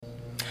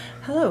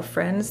Hello,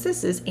 friends.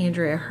 This is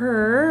Andrea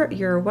Herr,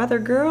 your weather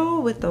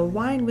girl with the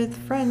Wine with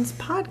Friends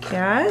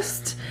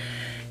podcast.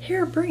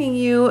 Here bringing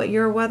you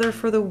your weather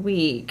for the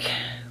week.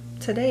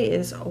 Today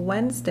is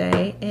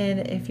Wednesday, and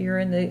if you're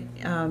in the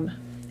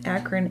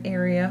Akron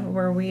area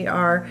where we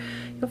are,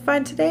 you'll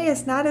find today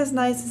is not as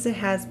nice as it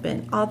has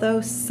been,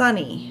 although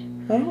sunny.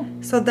 Oh.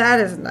 So that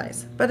is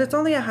nice, but it's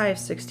only a high of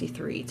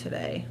 63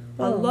 today.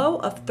 A low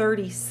of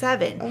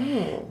 37.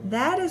 Oh.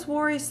 That is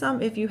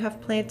worrisome if you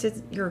have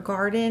planted your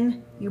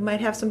garden. You might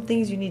have some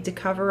things you need to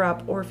cover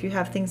up, or if you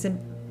have things in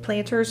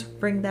planters,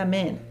 bring them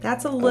in.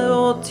 That's a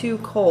little too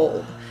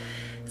cold.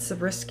 It's a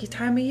risky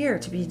time of year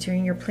to be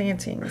doing your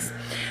plantings.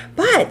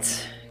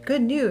 But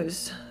good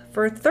news.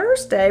 For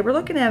Thursday, we're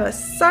looking at a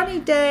sunny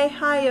day,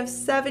 high of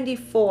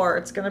 74.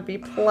 It's going to be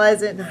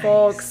pleasant,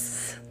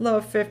 folks. Low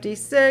of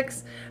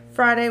 56.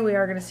 Friday, we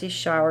are going to see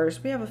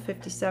showers. We have a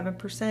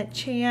 57%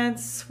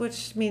 chance,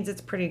 which means it's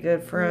pretty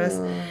good for us.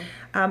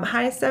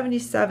 High of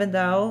 77,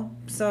 though,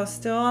 so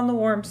still on the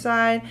warm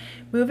side.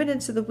 Moving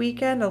into the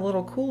weekend, a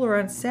little cooler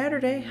on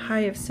Saturday,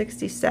 high of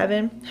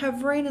 67.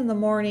 Have rain in the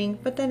morning,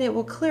 but then it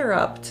will clear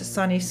up to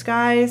sunny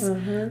skies.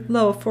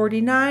 Low of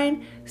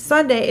 49.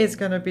 Sunday is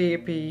going to be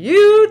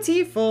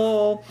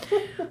beautiful.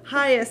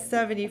 High of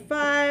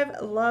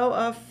 75, low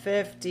of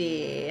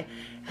 50.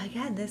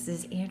 Again, this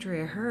is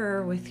Andrea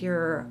Herr with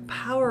your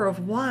Power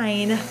of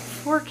Wine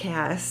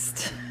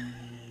forecast.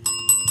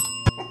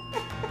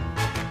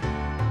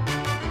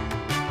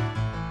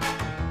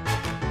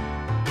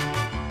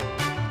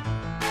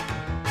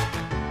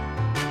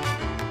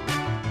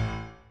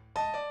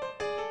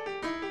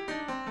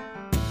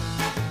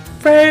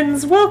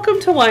 Friends,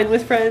 welcome to Wine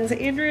with Friends.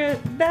 Andrea,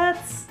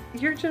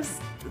 you're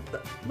just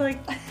like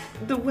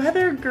the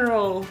weather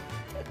girl.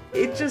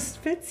 It just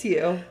fits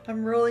you.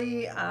 I'm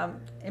really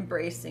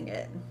embracing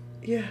it.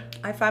 Yeah.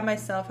 I find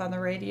myself on the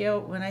radio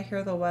when I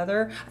hear the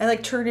weather. I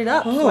like turn it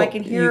up so I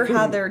can hear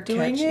how they're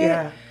doing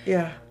it.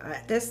 Yeah.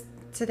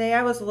 Today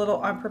I was a little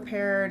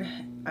unprepared.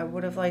 I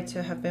would have liked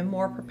to have been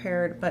more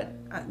prepared, but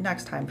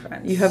next time,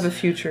 friends. You have a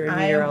future in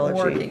meteorology.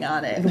 I'm working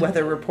on it.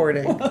 Weather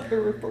reporting.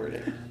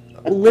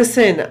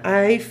 Listen,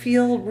 I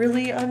feel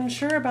really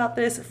unsure about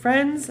this.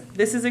 Friends,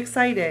 this is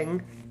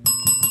exciting.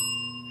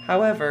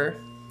 However,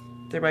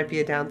 there might be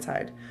a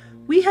downside.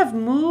 We have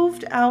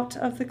moved out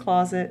of the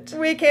closet.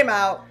 We came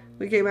out.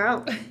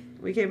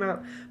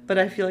 But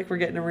I feel like we're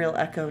getting a real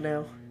echo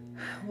now.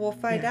 We'll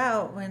find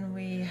out when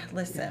we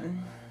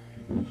listen.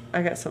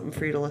 I got something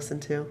for you to listen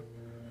to.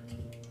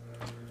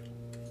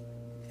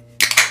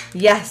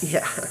 Yes.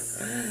 Yeah.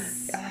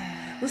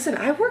 Listen,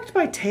 I worked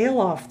my tail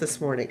off this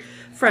morning.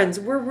 Friends,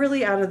 we're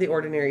really out of the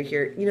ordinary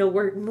here. You know,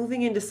 we're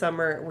moving into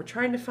summer. We're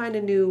trying to find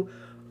a new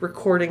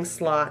recording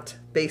slot,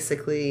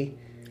 basically.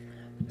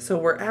 So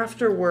we're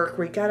after work.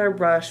 We got a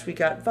rush. We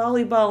got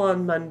volleyball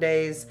on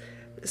Mondays.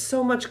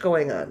 So much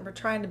going on. We're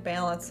trying to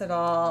balance it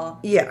all.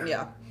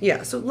 Yeah.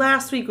 So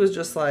last week was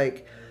just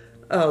like,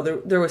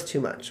 there was too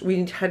much.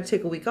 We had to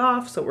take a week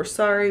off, so we're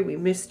sorry. We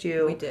missed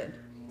you. We did.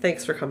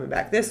 Thanks for coming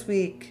back this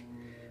week.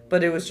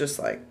 But it was just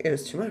like, it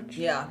was too much.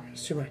 Yeah. It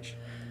was too much.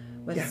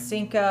 With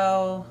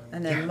Cinco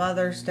and then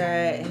Mother's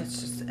Day,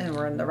 and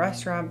we're in the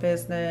restaurant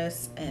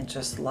business and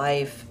just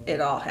life.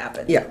 It all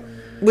happened. Yeah.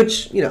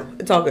 Which,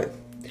 it's all good.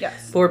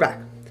 Yes. But we're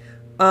back.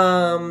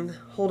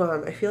 Hold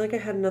on. I feel like I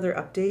had another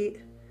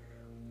update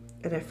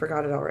and I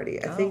forgot it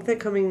already. I think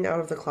that coming out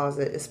of the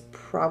closet is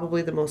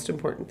probably the most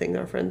important thing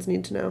our friends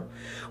need to know.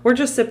 We're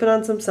just sipping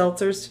on some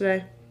seltzers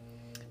today.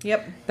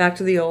 Yep. Back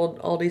to the old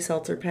Aldi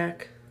seltzer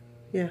pack.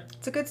 Yeah.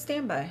 It's a good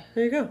standby.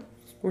 There you go.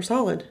 We're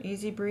solid.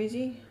 Easy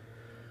breezy.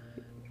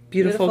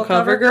 Beautiful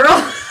cover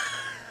girl.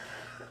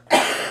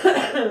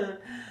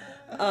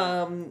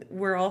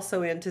 We're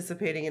also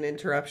anticipating an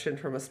interruption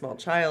from a small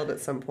child at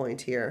some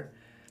point here.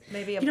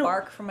 Maybe a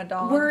bark from a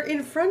dog. We're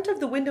in front of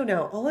the window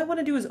now. All I want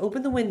to do is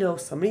open the window.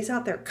 Somebody's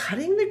out there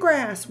cutting the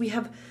grass. We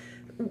have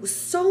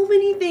so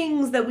many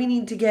things that we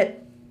need to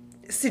get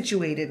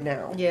situated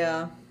now.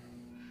 Yeah.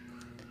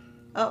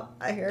 Oh,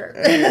 I hear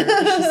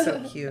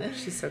her.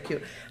 She's so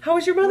cute. How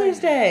was your Mother's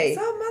Day?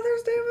 So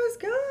Mother's Day was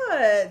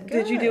good.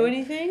 Did you do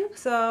anything?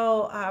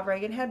 So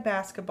Reagan had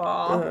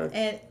basketball,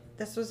 and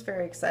this was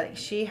very exciting.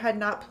 She had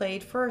not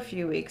played for a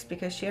few weeks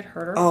because she had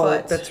hurt her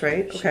foot. Oh, that's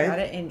right. Okay. She had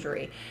an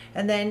injury.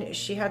 And then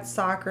she had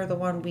soccer the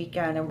one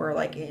weekend, and we're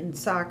like in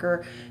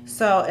soccer.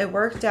 So it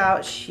worked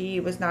out.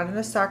 She was not in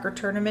a soccer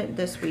tournament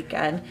this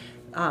weekend.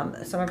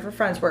 Some of her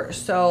friends were.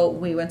 So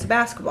we went to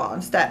basketball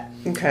instead.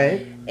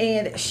 Okay.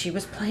 And she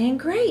was playing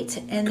great.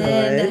 And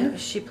then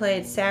she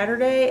played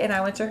Saturday, and I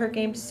went to her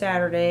game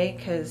Saturday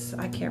because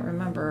I can't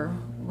remember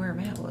where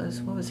Matt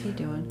was. What was he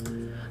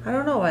doing? I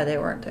don't know why they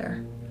weren't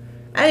there.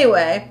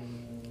 Anyway,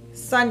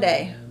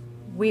 Sunday,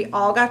 we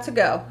all got to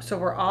go. So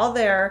we're all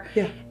there.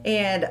 Yeah.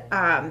 And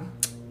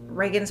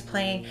Reagan's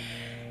playing.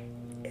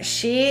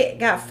 She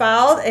got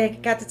fouled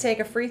and got to take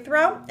a free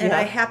throw, and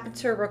I happened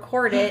to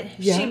record it.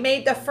 Yeah. She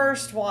made the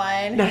first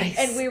one. Nice.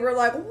 And we were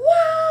like,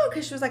 wow,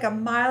 because she was like a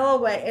mile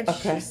away, and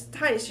she's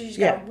tiny, so she's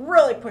got to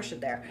really push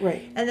it there.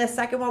 Right. And the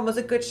second one was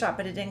a good shot,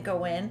 but it didn't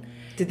go in.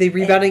 Did they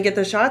rebound and get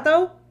the shot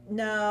though?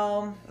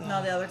 No, the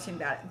other team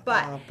got it.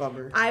 But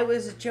bummer. I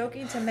was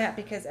joking to Matt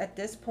because at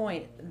this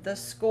point the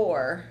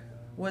score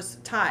was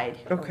tied.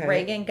 Okay.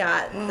 Reagan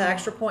got the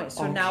extra point.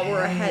 So now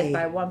we're ahead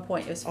by 1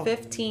 point. It was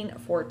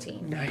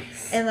 15-14.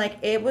 Nice. And like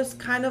it was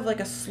kind of like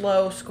a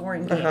slow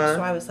scoring game.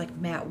 So I was like,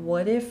 Matt,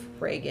 what if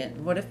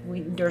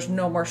there's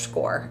no more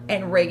score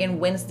and Reagan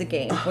wins the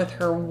game with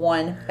her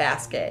one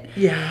basket?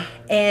 Yeah.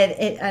 And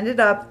it ended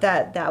up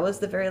that was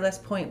the very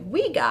last point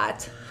we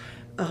got.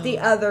 The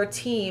other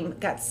team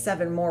got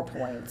 7 more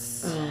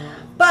points.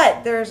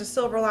 But there's a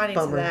silver lining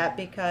to that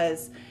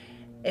because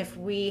if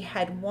we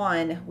had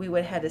won, we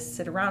would have had to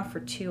sit around for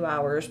 2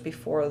 hours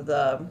before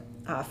the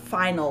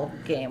final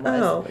game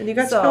was. Oh, and you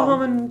got to go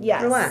home and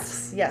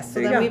relax. Yes. So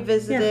then we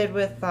visited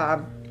with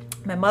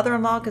my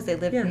mother-in-law because they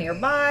lived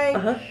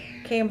nearby.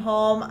 Came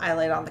home. I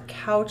laid on the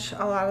couch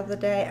a lot of the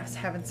day. I was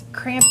having some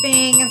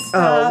cramping and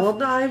stuff. Oh,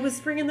 well, I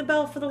was ringing the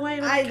bell for the laying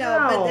on the couch.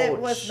 I know, but it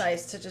was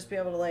nice to just be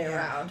able to lay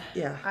around.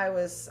 Yeah. I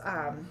was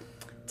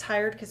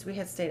tired because we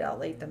had stayed out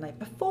late the night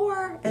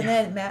before, and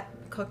then Matt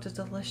cooked a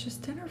delicious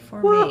dinner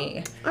for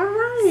me. All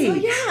right. So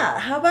yeah,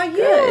 how about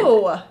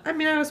you? I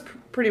mean, I was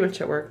pretty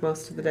much at work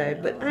most of the day,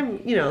 but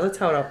that's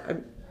how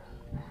it.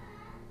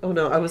 Oh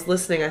no, I was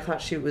listening. I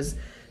thought she was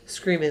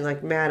screaming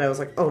like mad. I was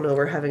like, oh no,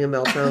 we're having a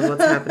meltdown.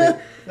 What's happening?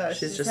 No,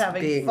 she's just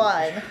having being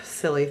fun.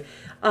 Silly.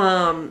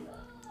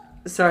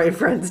 Sorry,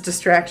 friends,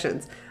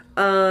 distractions.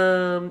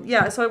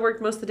 Yeah, so I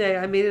worked most of the day.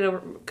 I made it over.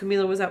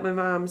 Camila was at my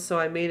mom's, so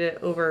I made it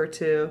over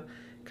to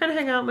kind of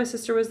hang out. My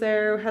sister was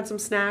there, had some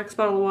snacks,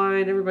 bottle of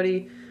wine.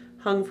 Everybody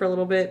hung for a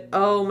little bit.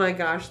 Oh my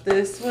gosh,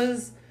 this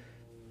was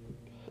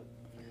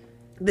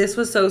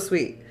so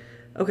sweet.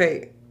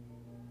 Okay,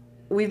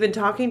 we've been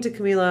talking to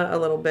Camila a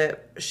little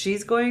bit.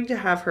 She's going to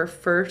have her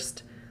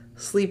first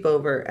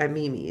sleepover at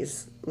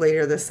Mimi's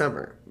later this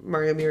summer.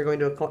 Mario and me are going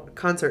to a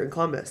concert in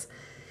Columbus.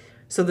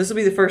 So this will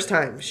be the first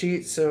time.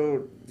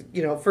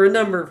 For a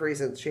number of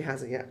reasons, she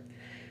hasn't yet.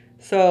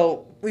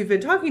 So we've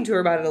been talking to her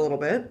about it a little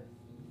bit,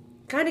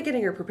 kind of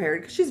getting her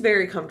prepared because she's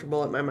very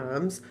comfortable at my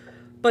mom's,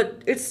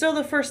 but it's still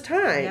the first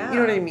time. Yeah. You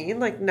know what I mean?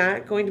 Like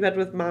not going to bed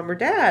with mom or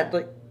dad.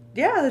 Like,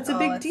 yeah, that's a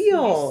big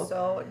deal.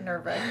 So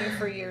nerve-wracking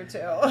for you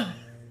too.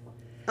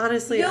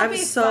 Honestly, I'm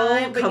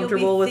so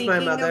comfortable with my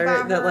mother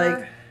that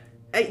like,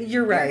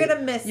 you're right. You're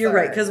gonna miss her. You're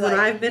right because when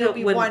I've been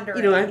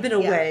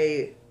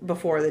away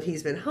before that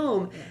he's been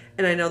home,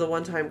 and I know the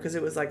one time because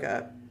it was like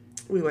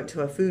we went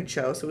to a food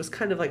show, so it was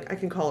kind of like I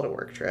can call it a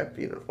work trip,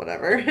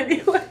 whatever.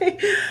 Anyway,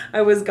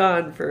 I was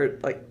gone for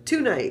like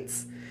 2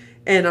 nights,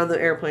 and on the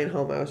airplane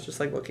home, I was just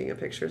like looking at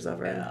pictures of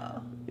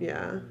her.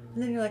 Yeah. And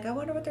then you're like, I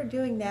wonder what they're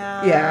doing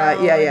now. Yeah. Are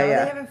they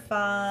having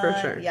fun? For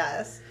sure.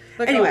 Yes.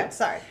 But anyway,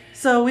 sorry.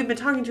 So we've been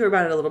talking to her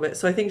about it a little bit.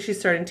 So I think she's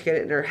starting to get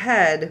it in her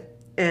head.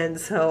 And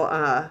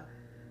so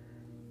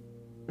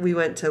we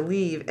went to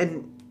leave.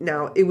 And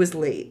now it was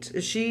late.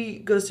 She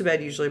goes to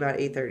bed usually about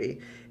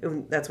 8:30.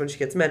 And that's when she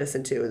gets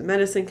medicine too. And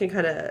medicine can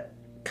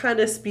kind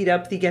of speed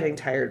up the getting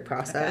tired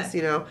process,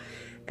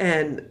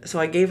 And so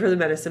I gave her the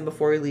medicine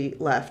before we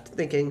left,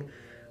 thinking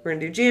we're going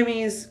to do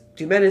jammies,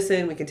 do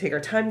medicine. We can take our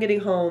time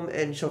getting home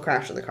and she'll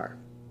crash in the car.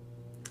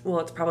 Well,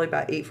 it's probably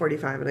about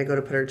 8:45 and I go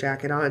to put her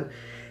jacket on.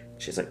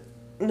 She's like,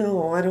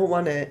 no, I don't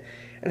want it.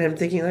 And I'm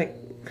thinking like,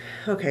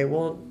 okay,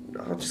 well,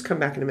 I'll just come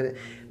back in a minute.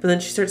 But then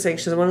she starts saying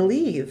she doesn't want to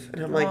leave.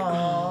 And I'm like,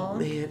 oh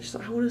man, she's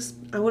like,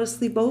 I want to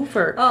sleep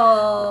over.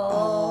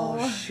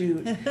 Oh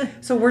shoot.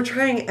 So we're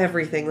trying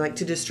everything like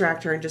to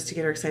distract her and just to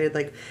get her excited.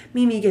 Like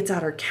Mimi gets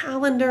out her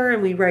calendar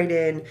and we write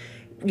in,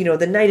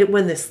 the night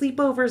when the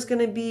sleepover is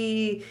going to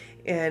be.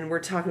 And we're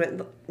talking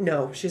about,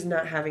 no, she's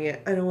not having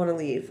it. I don't want to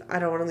leave. I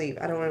don't want to leave.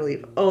 I don't want to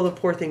leave. Oh, the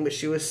poor thing. But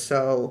she was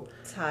so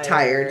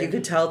tired. You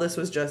could tell this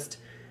was just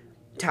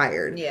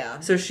tired. Yeah.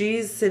 So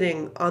she's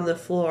sitting on the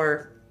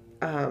floor.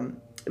 My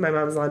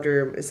mom's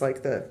laundry room is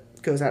like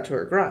goes out to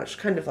her garage,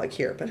 kind of like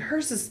here, but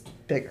hers is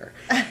bigger.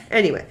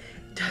 Anyway,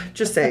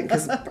 just saying,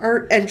 because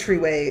our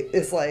entryway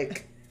is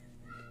like,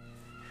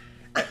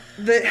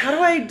 how do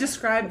I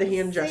describe the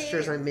hand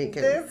gestures I'm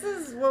making? This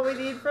is what we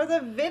need for the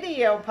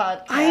video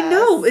podcast. I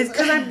know. It's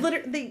because I'm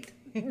literally...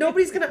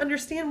 Nobody's going to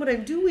understand what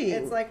I'm doing.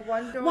 It's like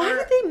one door... Why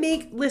did they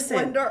make... Listen.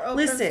 One door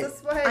opens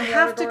this way. I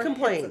have to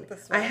complain.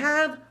 I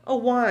have a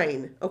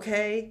whine,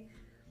 okay?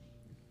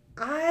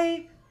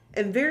 I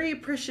am very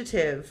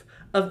appreciative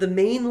of the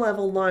main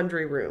level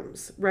laundry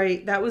rooms,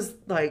 right? That was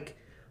like...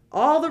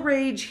 all the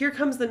rage. Here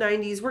comes the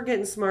 90s. We're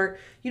getting smart.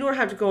 You don't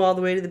have to go all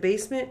the way to the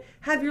basement.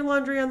 Have your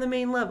laundry on the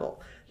main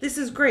level. This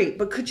is great.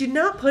 But could you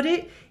not put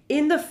it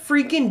in the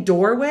freaking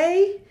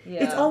doorway?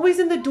 Yeah. It's always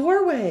in the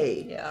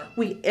doorway. Yeah.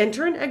 We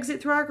enter and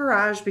exit through our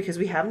garage because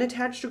we have an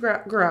attached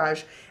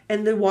garage.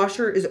 And the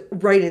washer is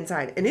right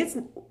inside. And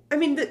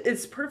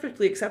it's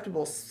perfectly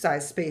acceptable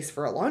size space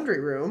for a laundry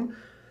room.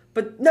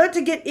 But not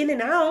to get in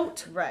and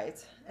out.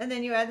 Right. And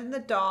then you add in the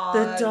dogs.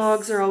 The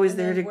dogs are always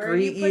there to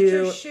greet you. Where you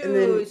put your shoes. And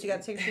then, you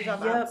got to take your shoes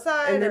off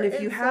outside. And then if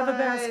inside. you have a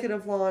basket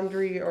of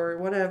laundry or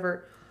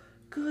whatever,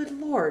 good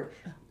Lord.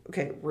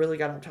 Okay, really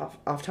got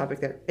off topic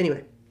there.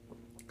 Anyway,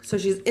 So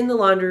she's in the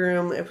laundry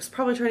room. I was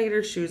probably trying to get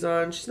her shoes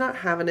on. She's not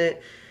having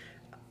it.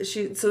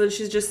 So then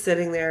she's just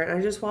sitting there, and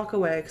I just walk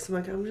away because I'm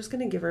like, I'm just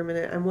going to give her a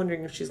minute. I'm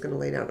wondering if she's going to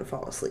lay down and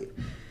fall asleep.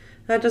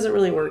 That doesn't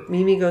really work.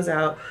 Mimi goes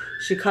out.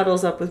 She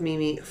cuddles up with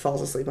Mimi,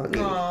 falls asleep on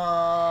Mimi.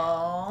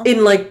 Aww.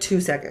 In like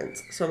 2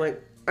 seconds. So I'm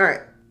like, all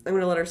right, I'm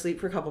going to let her sleep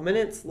for a couple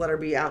minutes, let her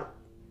be out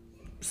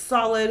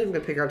solid. I'm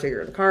going to pick her up, take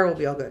her in the car. We'll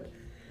be all good.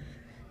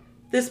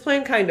 This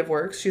plan kind of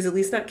works. She's at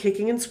least not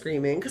kicking and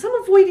screaming because I'm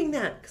avoiding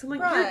that. Because I'm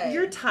like, Right.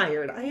 you're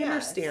tired. I Yes.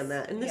 understand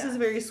that. And this Yes. is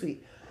very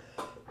sweet.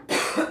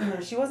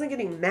 She wasn't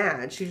getting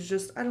mad. She was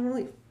just, I don't want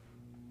to leave.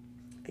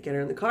 I get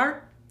her in the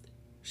car.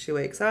 She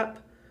wakes up.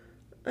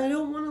 I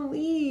don't want to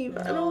leave.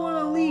 I don't want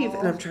to leave.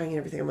 And I'm trying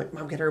everything. I'm like,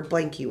 Mom, get her a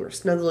blankie. We're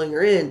snuggling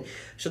her in.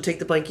 She'll take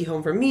the blankie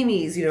home from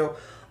Mimi's, you know,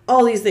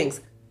 all these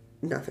things.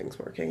 Nothing's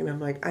working. And I'm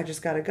like, I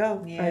just got to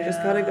go. I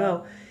just got to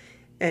go.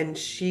 And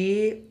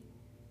she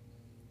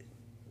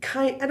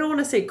I don't want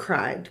to say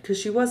cried because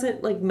she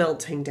wasn't like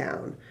melting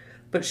down,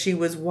 but she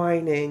was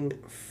whining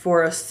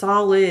for a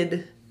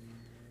solid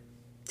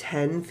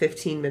 10,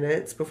 15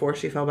 minutes before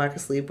she fell back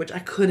asleep, which I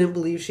couldn't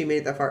believe she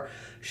made that far.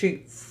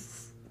 She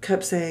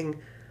kept saying,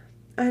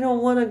 I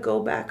don't want to go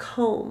back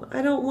home.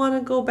 I don't want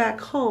to go back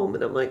home.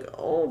 And I'm like,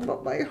 oh,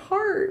 but my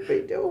heart,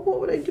 what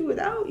would I do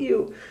without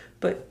you?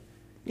 But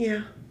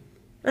yeah,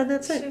 and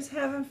that's it. She's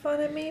having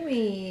fun at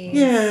Mimi.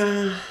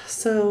 Yeah,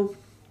 so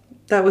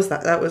that was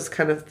that. That was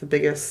kind of the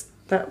biggest,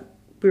 that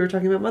we were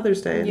talking about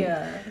Mother's Day. And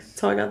Yes.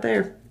 that's all I got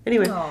there.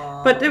 Anyway,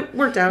 Aww. but it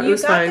worked out. It You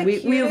was got fine. the We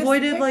cutest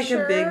avoided like a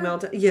big picture?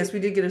 meltdown. Yes, we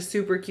did get a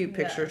super cute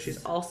picture. Yes.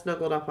 She's all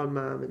snuggled up on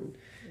Mom, and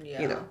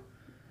Yeah. you know,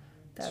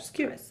 That's just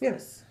cute.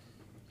 priceless.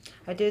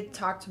 I did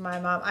talk to my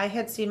mom. I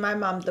had seen my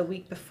mom the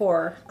week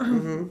before.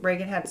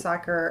 Reagan had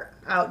soccer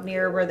out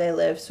near where they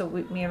live, so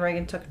me and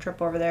Reagan took a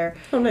trip over there.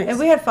 Oh, nice. And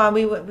we had fun.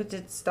 We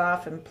did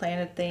stuff and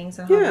planted things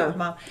and hung out with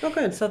Mom. Oh,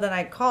 good. So then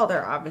I called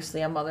her,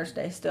 obviously on Mother's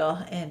Day still,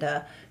 and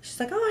she's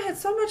like, "Oh, I had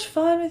so much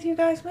fun with you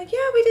guys." I'm like,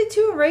 "Yeah, we did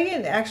too." And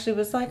Reagan actually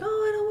was like, "Oh,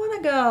 I don't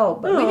want to go,"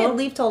 but we Aw. didn't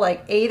leave till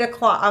like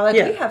 8:00. I'm like,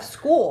 Yeah. "We have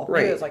school."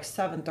 Maybe Right. it was like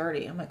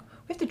 7:30. I'm like,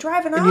 "We have to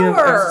drive an And hour." you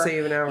have to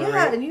save an hour, Yeah,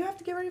 right? and you have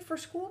to get ready for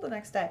school the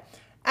next day.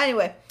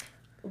 Anyway,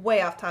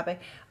 way off topic.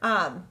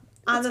 On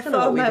That's the kinda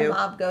what phone, we my do.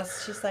 mom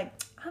goes, she's like,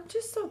 "I'm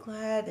just so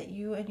glad that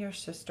you and your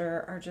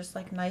sister are just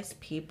like nice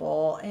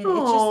people, and Aw.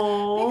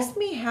 it just makes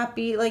me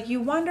happy. Like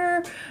you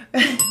wonder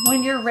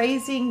when you're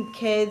raising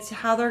kids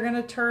how they're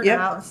gonna turn Yep.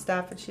 out and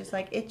stuff." And she's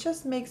like, "It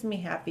just makes me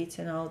happy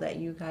to know that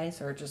you guys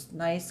are just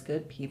nice,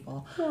 good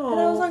people." and I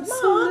was Aw, like,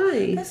 so "Mom,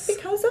 nice. that's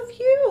because of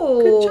you."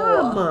 Good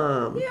job,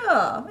 Mom.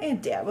 Yeah,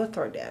 and Dad. We'll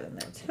throw Dad in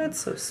there too. That's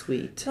so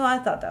sweet. So I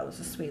thought that was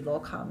a sweet little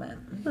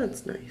comment.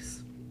 That's nice.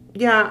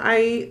 Yeah,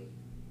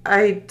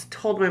 I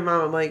told my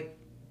mom, I'm like,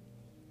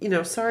 you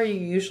know, sorry you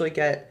usually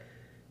get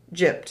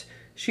gypped.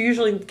 She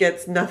usually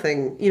gets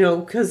nothing, you know,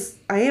 because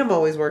I am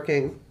always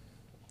working.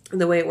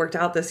 And the way it worked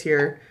out this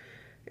year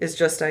is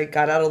just I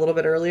got out a little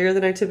bit earlier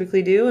than I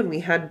typically do, and we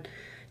had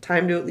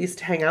time to at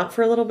least hang out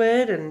for a little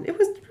bit. And we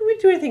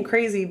didn't do anything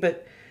crazy,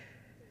 but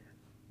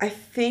I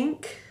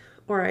think,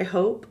 or I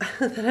hope,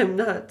 that I'm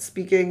not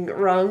speaking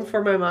wrong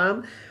for my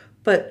mom,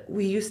 but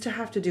we used to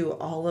have to do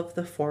all of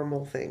the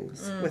formal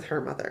things with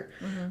her mother.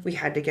 We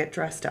had to get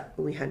dressed up,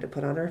 and we had to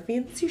put on our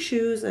fancy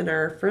shoes and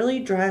our frilly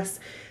dress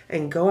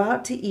and go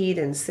out to eat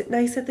and sit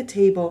nice at the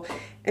table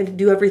and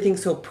do everything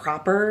so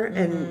proper.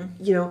 And,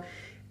 you know,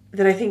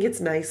 that I think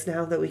it's nice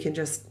now that we can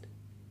just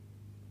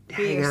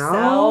hang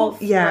yourself,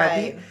 out. Yeah.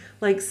 right.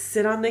 Like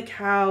sit on the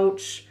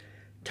couch,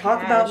 talk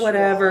about Casual.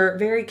 whatever,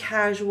 very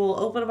casual,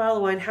 open a bottle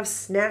of wine, have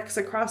snacks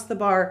across the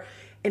bar,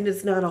 and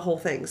it's not a whole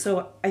thing.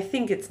 So I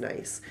think it's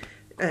nice.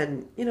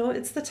 And, you know,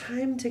 it's the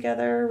time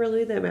together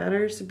really that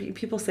matters.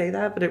 People say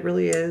that, but it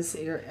really is.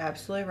 You're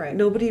absolutely right.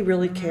 Nobody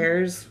really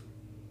cares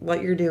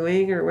what you're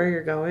doing or where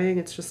you're going.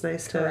 It's just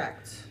nice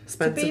Correct. to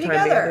spend To some be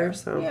time together. together.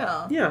 So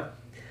Yeah. yeah.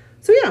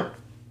 So yeah.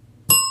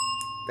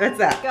 That's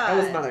that. That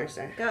was Good. Mother's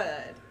Day.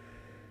 Good.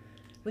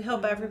 We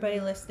hope everybody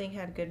listening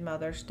had a good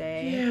Mother's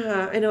Day.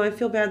 Yeah, I know. I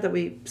feel bad that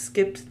we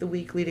skipped the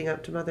week leading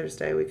up to Mother's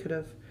Day. We could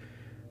have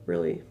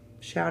really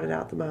shouted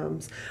out the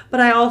moms. But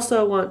I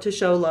also want to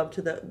show love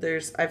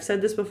to I've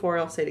said this before,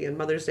 I'll say it again.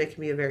 Mother's Day can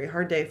be a very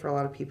hard day for a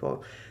lot of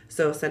people.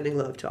 So sending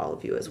love to all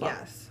of you as well.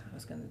 Yes. I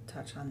was going to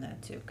touch on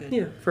that too. Good.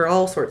 Yeah, for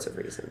all sorts of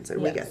reasons.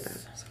 And we get Yes.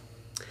 that.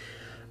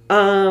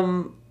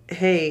 So.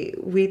 Hey,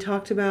 we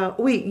talked about,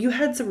 wait, you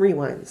had some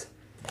rewinds.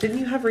 Didn't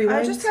you have rewinds?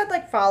 I just had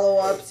like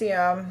follow-ups,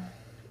 yeah.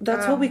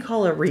 That's what we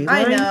call a rewind.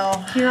 I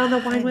know. Here on the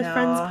Wine I with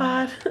Friends know.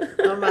 pod.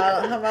 I'm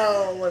out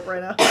of lip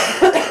right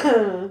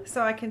now.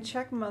 So I can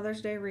check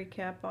Mother's Day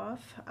recap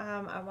off.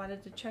 I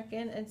wanted to check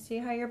in and see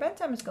how your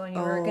bedtime is going. You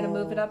were going to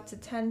move it up to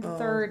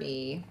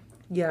 10:30.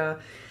 Yeah,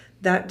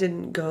 that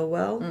didn't go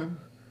well.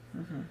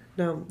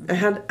 No, I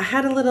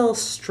had a little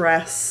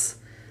stress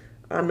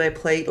on my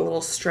plate, a little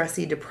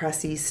stressy,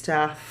 depressy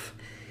stuff,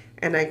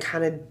 and I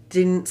kind of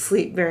didn't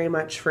sleep very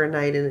much for a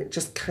night, and it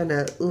just kind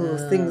of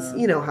things.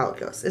 You know how it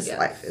goes. It's Yes.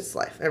 life. It's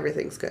life.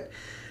 Everything's good.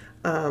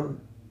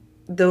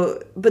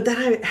 But then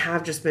I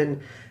have just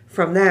been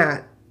from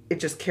that. it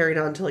just carried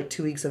on to like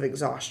 2 weeks of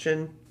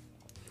exhaustion.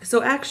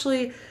 So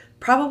actually,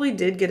 probably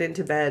did get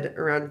into bed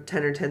around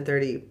 10 or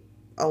 10:30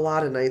 a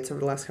lot of nights over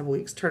the last couple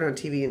weeks. Turn on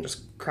TV and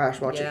just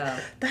crash watch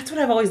it. That's what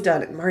I've always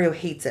done. And Mario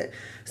hates it.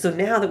 So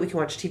now that we can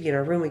watch TV in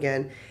our room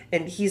again,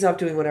 and he's off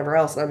doing whatever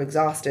else, and I'm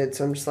exhausted,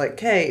 so I'm just like,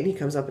 okay. And he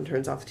comes up and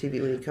turns off the TV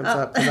when he comes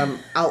up because I'm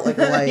out like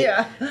a light.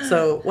 Yeah.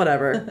 So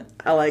whatever.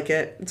 I like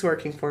it. It's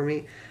working for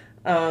me.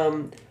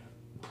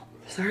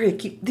 Sorry, I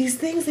keep these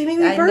things. They make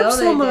me burp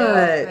so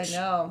much. I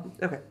know.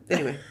 Okay.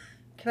 Anyway.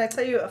 Can I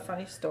tell you a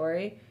funny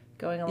story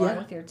going along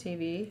with your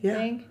TV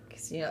thing?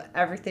 Because, you know,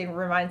 everything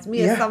reminds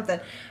me of something.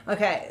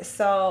 Okay,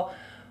 so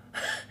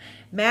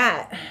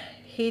Matt,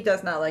 he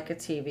does not like a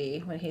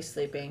TV when he's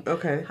sleeping.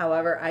 Okay.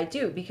 However, I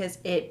do because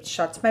it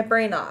shuts my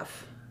brain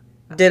off.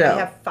 Ditto. I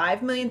have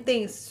 5 million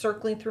things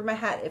circling through my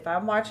head. If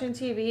I'm watching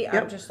TV,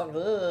 I'm just like,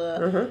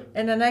 ugh.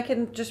 And then I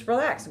can just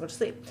relax and go to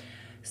sleep.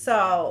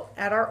 So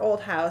at our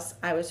old house,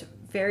 I was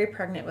very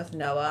pregnant with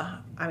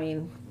Noah. I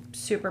mean,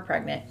 super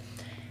pregnant.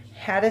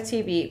 Had a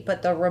TV,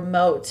 but the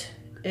remote,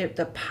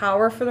 the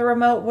power for the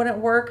remote wouldn't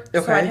work.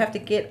 Okay. So I'd have to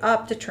get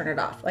up to turn it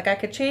off. Like I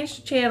could change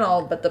the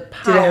channel, but the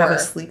power. Did it have a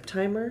sleep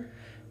timer?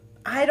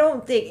 I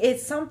don't think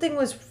something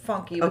was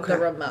funky with the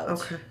remote.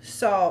 Okay.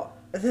 So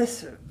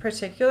this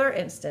particular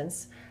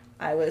instance,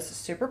 I was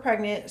super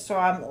pregnant, so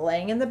I'm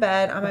laying in the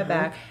bed on my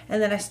back,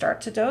 and then I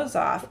start to doze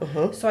off.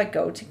 So I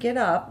go to get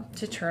up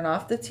to turn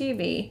off the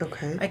TV.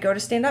 Okay. I go to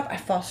stand up, I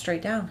fall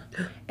straight down.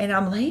 And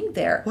I'm laying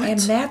there. What?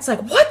 And Matt's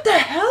like, what the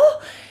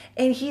hell?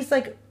 And he's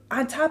like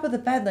on top of the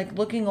bed, like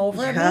looking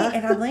over at me,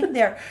 and I'm laying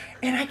there,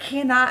 and I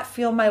cannot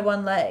feel my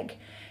one leg.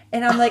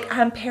 And I'm like,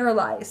 I'm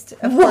paralyzed,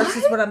 of course,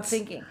 is what I'm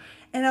thinking.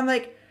 And I'm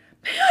like,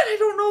 man, I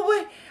don't know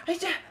what,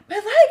 my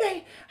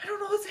leg, I don't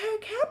know what's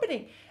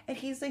happening. And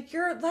he's like,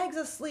 your leg's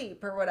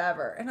asleep or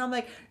whatever. And I'm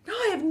like, no,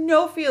 I have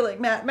no feeling,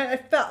 Matt. I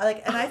felt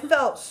like, and I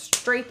fell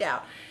straight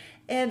down.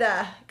 And,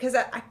 cause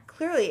I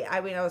clearly,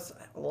 I mean, I was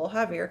a little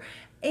heavier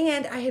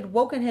and I had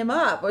woken him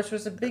up, which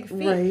was a big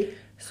feat. Right.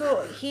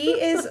 So he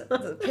is,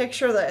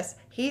 picture this,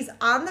 he's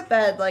on the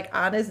bed, like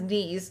on his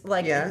knees,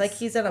 like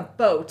he's in a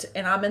boat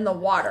and I'm in the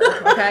water.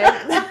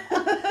 Okay.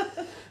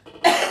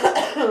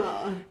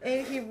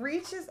 And he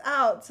reaches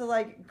out to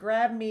like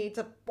grab me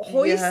to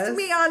hoist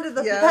me onto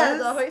the bed,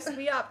 to hoist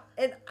me up,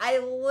 and I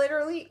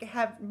literally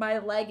have my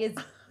leg is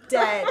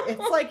dead.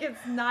 It's like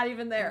it's not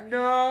even there.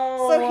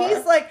 No. So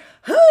he's like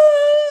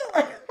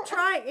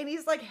trying, and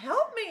he's like,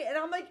 help me, and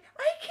I'm like,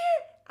 I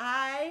can't.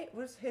 I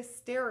was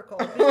hysterical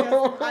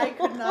because I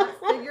could not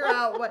figure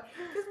out what.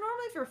 Because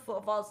normally, if your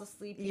foot falls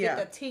asleep, you get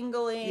the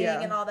tingling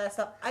and all that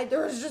stuff.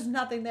 There was just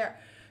nothing there.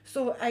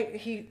 So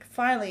he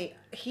finally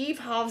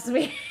heaves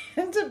me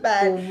into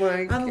bed. Oh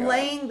my God. I'm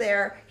laying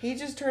there. He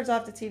just turns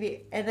off the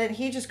TV, and then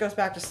he just goes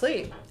back to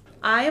sleep.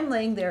 I am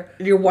laying there.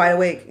 You're wide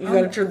awake. You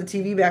got to turn the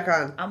TV back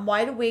on. I'm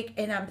wide awake,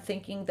 and I'm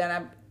thinking that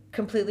I'm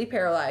completely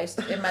paralyzed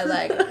in my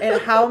leg.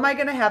 And how am I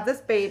going to have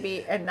this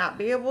baby and not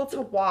be able to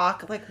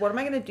walk? Like, what am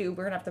I going to do?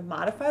 We're going to have to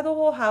modify the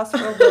whole house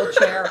for a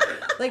wheelchair.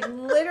 Like,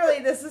 literally,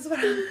 this is what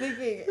I'm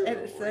thinking. And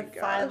it's like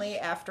finally,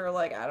 after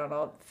like, I don't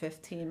know,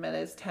 15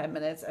 minutes, 10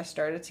 minutes, I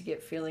started to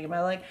get feeling in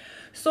my leg.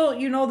 So,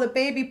 you know, the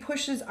baby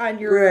pushes on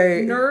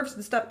your nerves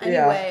and stuff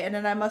anyway. Yeah. And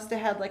then I must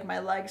have had like my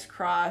legs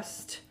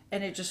crossed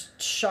and it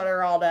just shut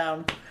her all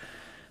down.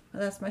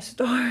 That's my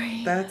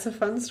story. That's a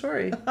fun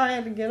story. I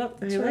had to get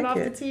up and turn off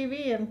the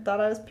TV and thought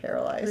I was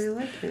paralyzed. I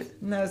like it.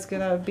 And I was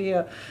going to be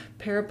a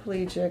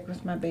paraplegic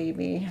with my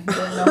baby. I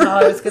didn't know how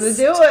I was going to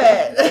do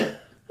it.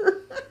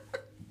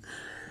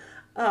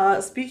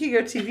 Speaking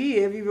of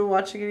TV, have you been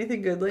watching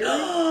anything good lately?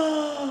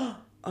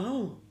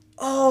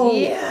 Oh,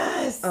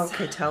 yes.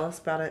 Okay, tell us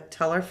about it.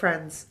 Tell our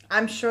friends.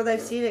 I'm sure they've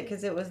seen it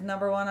because it was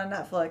 #1 on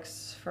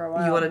Netflix for a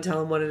while. You want to tell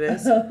them what it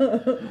is?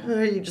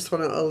 Or you just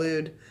want to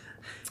allude?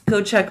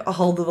 Go check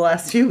all of the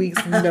last few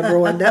weeks'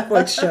 #1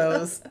 Netflix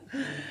shows.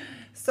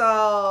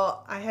 So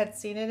I had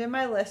seen it in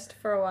my list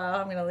for a while.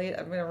 I'm gonna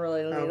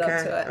really lead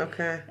up to it.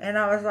 Okay. And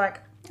I was like,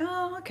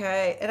 oh,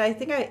 okay. And I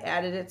think I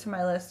added it to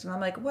my list, and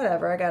I'm like,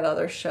 whatever. I got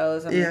other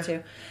shows I'm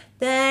into.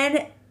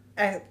 Then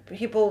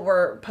people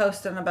were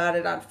posting about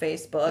it on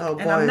Facebook,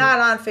 and I'm not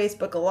on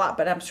Facebook a lot,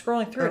 but I'm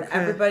scrolling through, and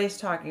everybody's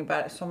talking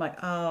about it. So I'm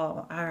like,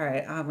 oh, all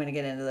right, I'm gonna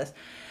get into this.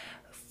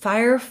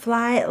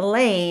 Firefly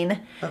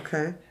Lane.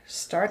 Okay.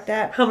 Start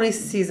that. How many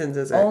seasons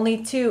is it?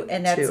 Only 2,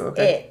 and that's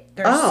it.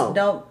 There's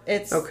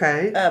it's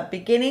a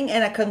beginning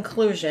and a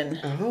conclusion.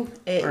 Oh,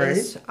 it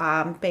is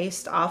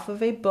based off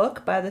of a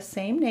book by the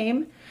same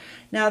name.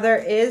 Now there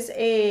is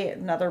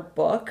another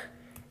book,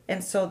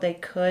 and so they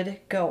could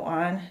go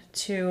on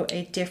to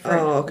a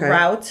different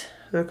route,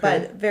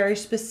 but very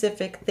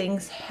specific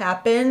things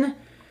happen.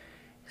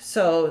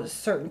 So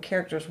certain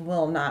characters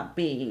will not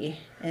be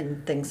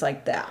and things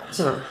like that.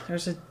 Huh.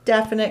 There's a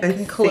definite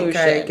conclusion.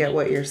 I think I get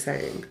what you're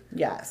saying.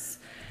 Yes.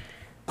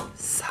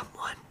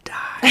 Someone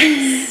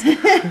dies.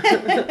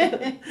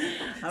 I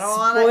don't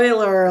want to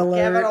Spoiler give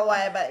alert. it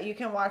away, but you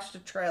can watch the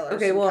trailer.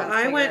 Okay, so well, kind of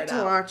I figure went it to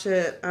out. watch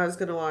it. I was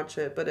going to watch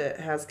it, but it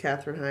has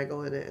Katherine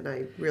Heigl in it,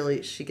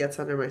 and she gets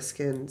under my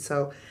skin.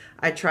 So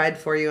I tried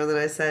for you, and then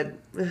I said,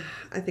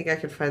 I think I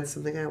could find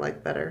something I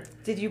like better.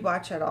 Did you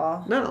watch it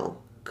all? No,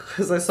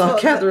 because I saw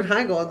Katherine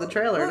Heigl in the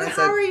trailer, Well, and I how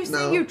said, are you no.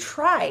 saying you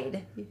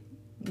tried?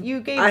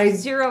 You gave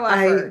zero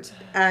effort.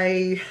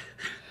 I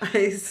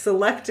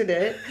selected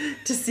it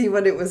to see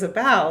what it was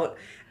about,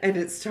 and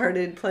it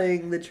started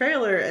playing the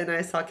trailer, and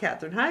I saw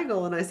Katherine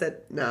Heigl, and I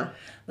said, nah.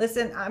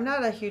 Listen, I'm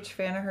not a huge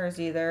fan of hers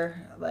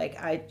either. Like,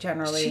 I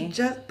generally...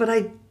 But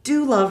I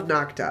do love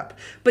Knocked Up.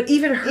 But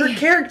even her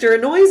character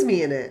annoys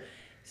me in it.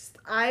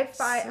 I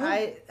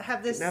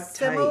have this uptight.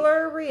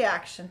 similar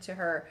reaction to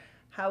her.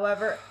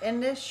 However, in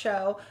this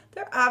show,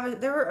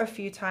 there were a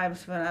few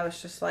times when I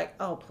was just like,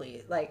 oh,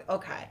 please. Like,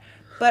 okay.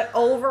 But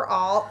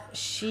overall,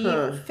 she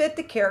fit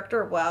the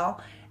character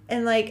well.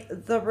 And, like,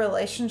 the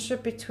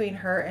relationship between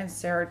her and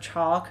Sarah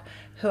Chalke,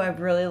 who I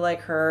really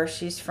like her.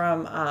 She's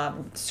from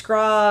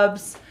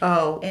Scrubs.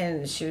 Oh.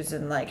 And she was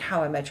in, like,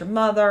 How I Met Your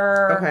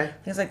Mother. Okay.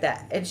 Things like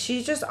that. And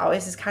she just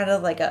always is kind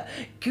of like a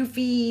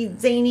goofy,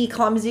 zany,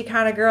 clumsy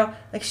kind of girl.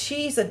 Like,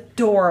 she's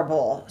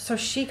adorable. So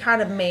she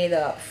kind of made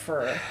up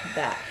for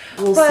that.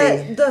 We'll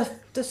see.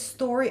 The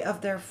story of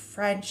their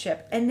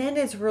friendship, and then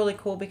it's really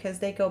cool because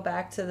they go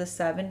back to the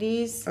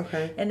 70s.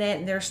 Okay. And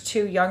then there's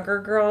two younger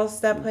girls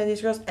that play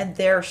these girls, and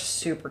they're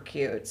super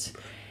cute.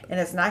 And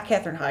it's not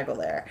Katherine Heigl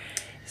there.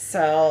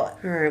 So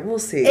All right, we'll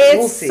see.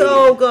 it's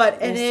so good.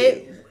 And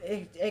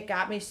We'll it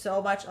got me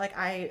so much. Like,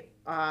 I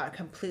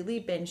completely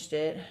binged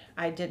it.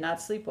 I did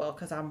not sleep well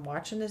because I'm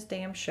watching this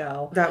damn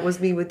show. That was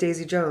me with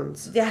Daisy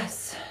Jones.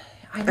 Yes.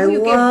 I I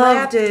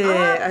loved it.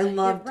 I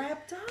loved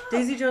wrapped up.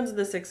 Daisy Jones and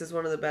the Six is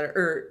one of the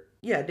better.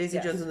 Daisy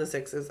Jones and the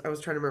Six is. I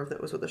was trying to remember if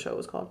that was what the show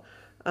was called.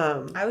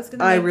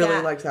 I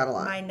really liked that a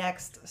lot. My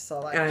next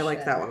selection. And I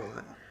liked that one a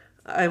lot.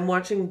 I'm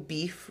watching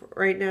Beef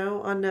right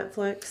now on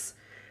Netflix.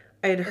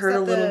 I had heard a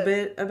little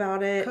bit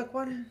about it. Cook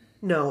one?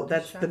 No,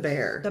 that's The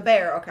Bear. The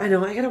Bear, okay. I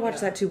know, I gotta watch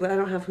that too, but I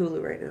don't have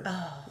Hulu right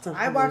now. It's on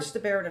I Hulu. watched The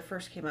Bear when it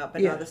first came out,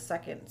 but now the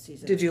second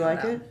season. Did you is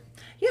like coming it?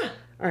 out. Yeah.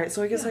 Alright,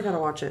 so I guess I gotta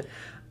watch it.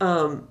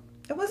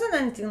 It wasn't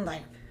anything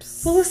like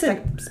Well,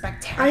 listen,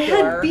 spectacular. I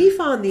had Beef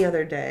on the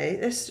other day.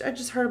 I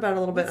just heard about it a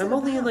little bit. What's it I'm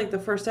only in about? like the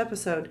first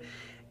episode.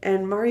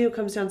 And Mario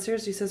comes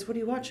downstairs. He says, "What are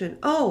you watching?"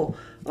 Oh,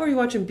 are you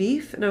watching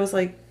Beef? And I was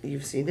like,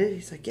 "You've seen it?"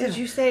 He's like, "Yeah." Did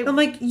you say? I'm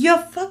like, "You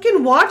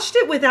fucking watched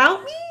it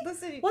without me?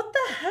 Listen, What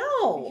the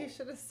hell?" you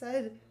should have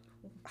said,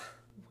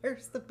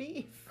 "Where's the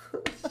beef?"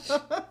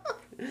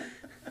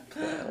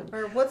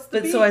 Or what's the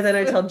But beef? so then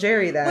I tell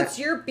Jerry that. What's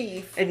your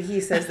beef? And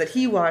he says that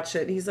he watched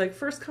it. And he's like,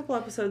 first couple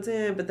episodes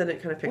in, but then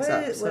it kind of picks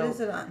up. What is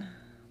it on?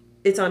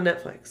 It's on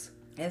Netflix.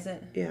 Is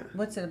it? Yeah.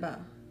 What's it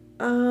about?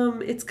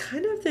 It's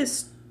kind of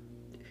this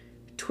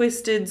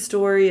twisted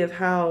story of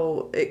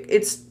how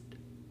it's.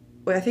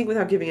 I think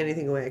without giving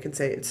anything away, I can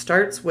say it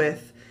starts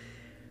with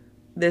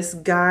this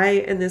guy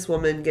and this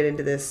woman get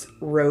into this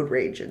road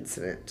rage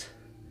incident,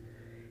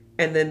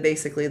 and then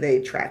basically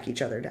they track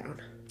each other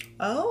down.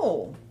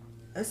 Oh,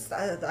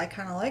 I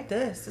kind of like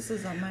this. This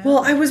is on my. Well,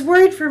 I was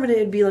worried for a minute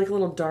it'd be like a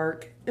little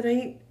dark, and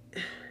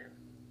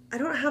I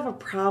don't have a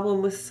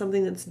problem with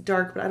something that's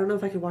dark, but I don't know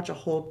if I could watch a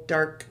whole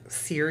dark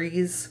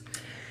series.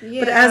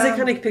 Yeah. But as I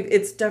kind of pick,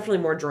 it's definitely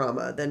more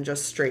drama than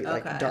just straight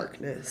like Okay.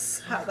 darkness.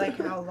 How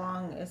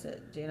long is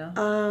it? Do you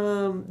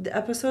know? The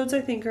episodes I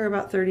think are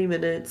about 30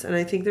 minutes, and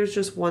I think there's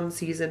just one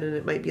season, and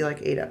it might be like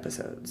 8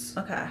 episodes.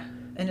 Okay.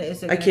 And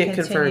is it? I Gonna can't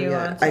confirm continue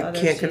on yet. to I other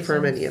can't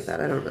confirm seasons? any of that.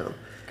 I don't know.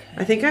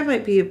 I think I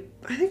might be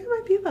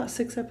about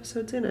 6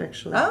 episodes in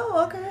actually.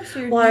 Oh, okay. So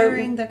you're Well,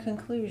 nearing the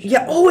conclusion.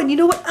 Yeah. Oh, and you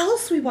know what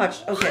else we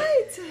watched? Okay.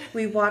 What?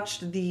 We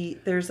watched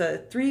there's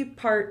a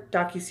 3-part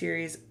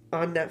docuseries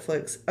on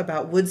Netflix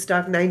about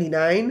Woodstock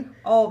 99.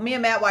 Oh, me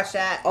and Matt watched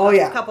that. Oh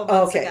yeah. A couple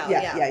months okay. ago.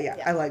 Yeah.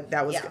 I like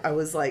that was Yeah. I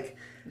was like,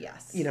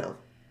 Yes.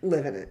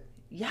 living it.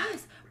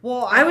 Yes.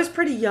 Well, I was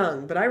pretty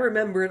young, but I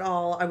remember it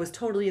all. I was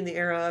totally in the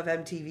era of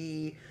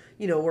MTV.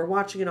 We're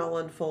watching it all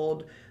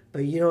unfold,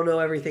 but you don't know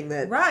everything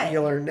that right.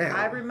 you learn now.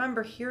 I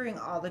remember hearing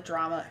all the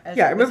drama. As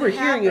Yeah, I it was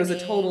remember hearing it was a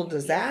happening. total Yeah.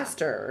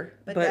 disaster,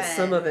 But but then-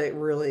 some of it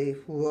really,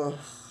 ugh,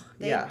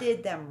 They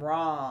did them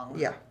wrong.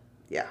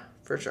 yeah,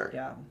 for sure.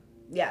 Yeah.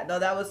 Yeah. No,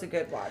 that was a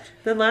good watch.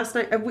 Then last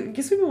night, I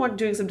guess we've been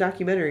doing some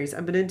documentaries.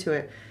 I've been into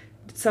it.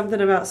 Something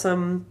about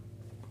some,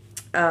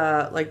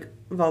 like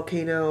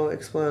volcano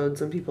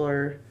explodes and people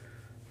are,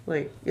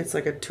 like, it's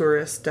like a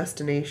tourist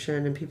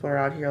destination and people are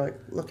out here like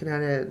looking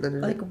at it and then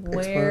it Like,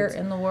 where explodes.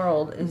 in the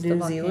world is New the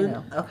volcano?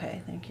 Zealand?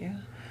 Okay, thank you.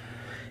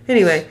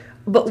 Anyway,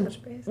 but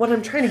Touch base. what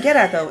I'm trying to get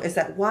at though is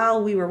that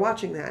while we were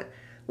watching that,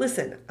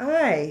 listen,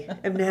 I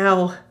am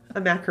now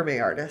a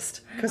macrame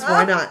artist because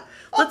why not?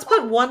 Let's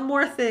put one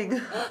more thing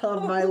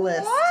on my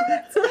list. What?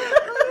 How do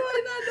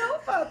I not know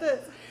about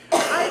this?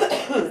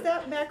 Is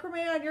that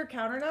macrame on your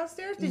counter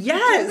downstairs? Did you do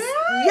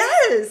that?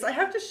 Yes, I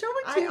have to show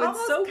it to I you. It's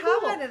almost so cool.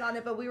 commented on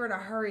it, but we were in a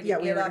hurry to Yeah,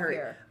 we get were in a up hurry.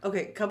 here.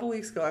 Okay, a couple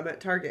weeks ago, I'm at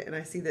Target and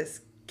I see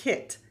this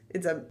kit,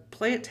 It's a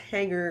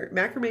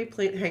macrame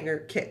plant hanger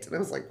kit. And I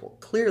was like, well,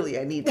 clearly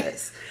I need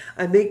this.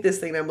 I make this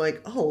thing and I'm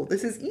like, oh,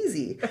 this is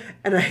easy.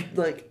 And I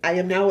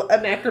am now a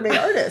macrame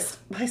artist.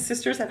 My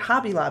sister's at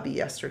Hobby Lobby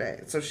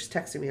yesterday. So she's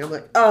texting me. I'm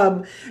like,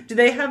 do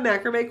they have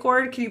macrame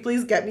cord? Can you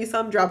please get me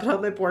some? Drop it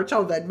on my porch.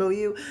 I'll Venmo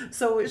you.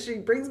 So she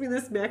brings me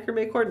this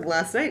macrame cord. And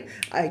last night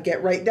I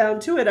get right down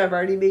to it. I've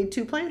already made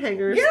 2 plant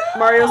hangers. Yes!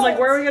 Mario's like,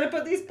 where are we going to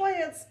put these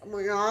plants? I'm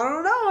like, I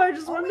don't know. I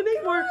just wanted to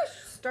make more.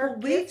 Start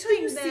wait till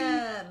you them. see.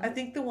 I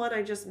think the one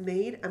I just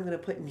made, I'm going to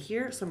put in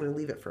here. So I'm going to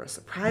leave it for a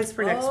surprise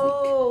for next week.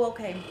 Oh,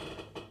 okay.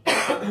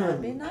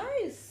 That'd be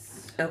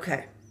nice.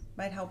 Okay.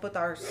 Might help with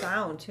our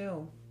sound,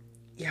 too.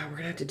 Yeah, we're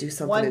going to have to do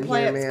something One in here,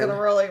 plant's man. going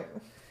to really...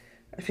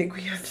 I think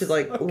we have to,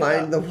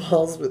 line the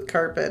walls with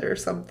carpet or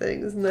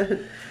something. Isn't that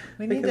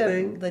we need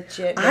to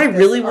legit I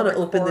really want to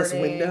open this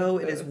window.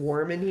 It is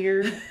warm in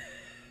here.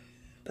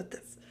 But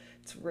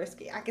it's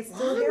risky. I can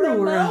still hear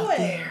it out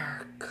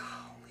there.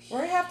 We're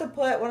going to have to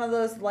put one of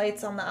those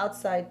lights on the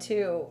outside,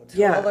 too,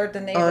 to alert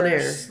the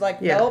neighbors. On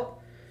air.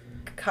 Nope.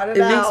 Cut it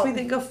out. It makes me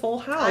think of Full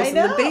House. I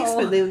know. In the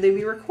basement. They'd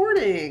be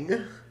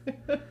recording.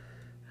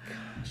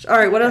 Gosh. All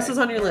right, what else is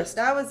on your list?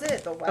 That was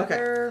it. The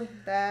weather,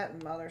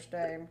 that, Mother's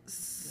Day.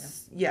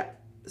 Yeah.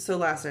 So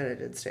last night I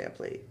did stay up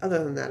late.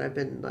 Other than that, I've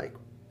been,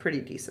 pretty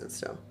decent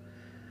still.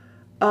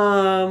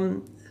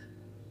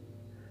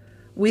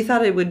 We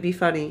thought it would be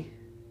funny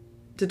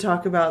to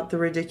talk about the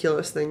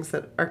ridiculous things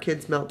that our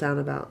kids melt down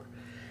about.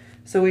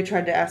 So we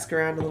tried to ask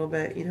around a little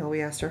bit.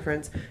 We asked our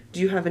friends, do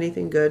you have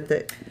anything good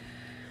that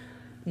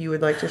you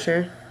would like to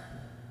share?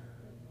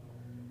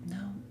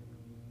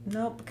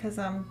 No, because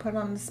I'm put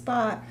on the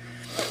spot.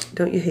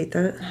 Don't you hate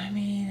that? I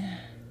mean,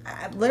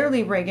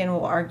 literally Reagan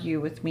will argue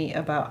with me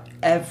about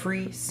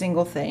every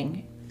single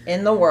thing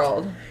in the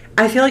world.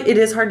 I feel like it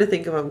is hard to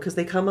think of them because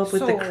they come up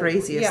with the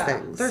craziest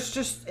things.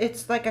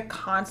 It's like a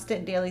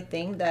constant daily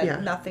thing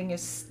that nothing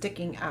is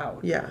sticking out.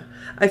 Yeah.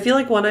 I feel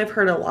like one I've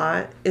heard a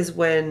lot is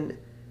when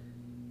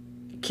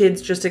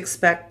kids just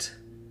expect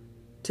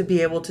to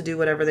be able to do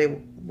whatever they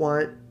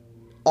want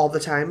all the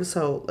time.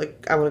 So,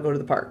 I want to go to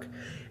the park.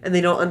 And they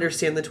don't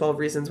understand the 12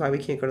 reasons why we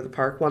can't go to the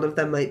park. One of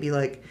them might be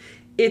like,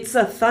 it's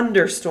a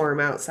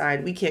thunderstorm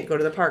outside. We can't go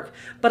to the park.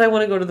 But I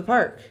want to go to the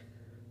park.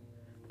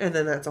 And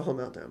then that's a whole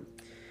meltdown.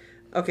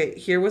 Okay,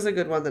 here was a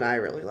good one that I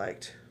really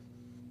liked.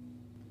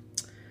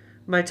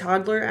 My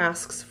toddler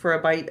asks for a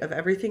bite of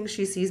everything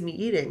she sees me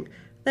eating,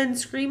 then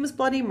screams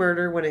bloody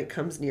murder when it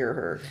comes near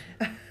her.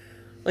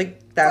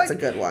 That's a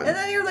good one. And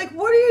then you're like,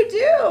 what do you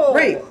do?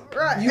 Right.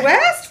 You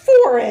asked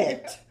for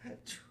it.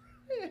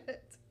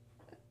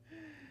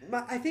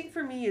 I think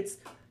for me, it's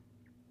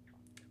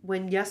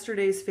when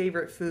yesterday's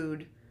favorite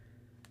food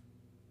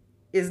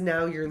is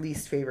now your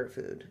least favorite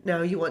food.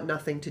 Now you want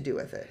nothing to do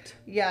with it.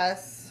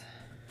 Yes.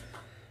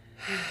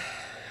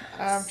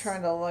 I'm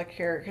trying to look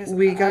here.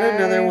 We got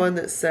another one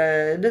that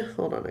said,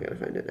 hold on, I gotta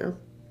find it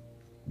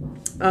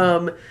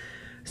now.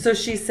 So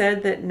she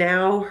said that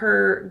now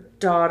her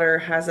daughter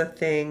has a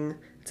thing,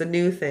 it's a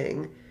new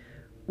thing,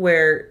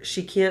 where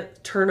she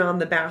can't turn on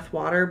the bath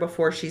water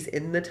before she's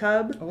in the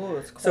tub. Oh,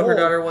 it's cold. So her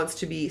daughter wants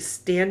to be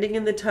standing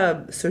in the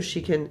tub so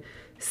she can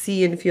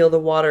see and feel the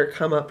water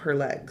come up her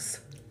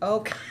legs.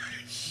 Oh,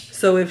 gosh.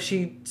 So if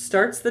she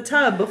starts the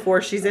tub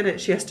before she's in it,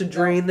 she has to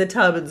drain the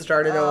tub and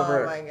start it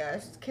over. Oh, my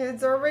gosh.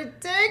 Kids are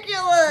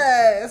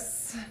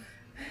ridiculous.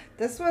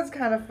 This one's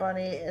kind of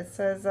funny. It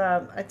says,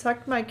 I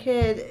tucked my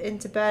kid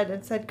into bed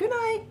and said, good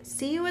night,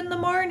 see you in the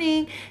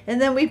morning. And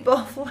then we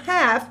both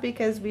laughed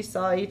because we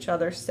saw each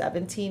other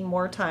 17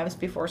 more times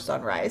before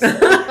sunrise.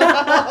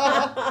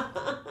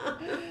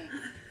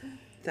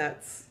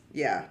 That's,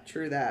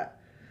 true that.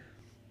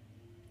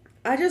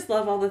 I just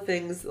love all the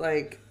things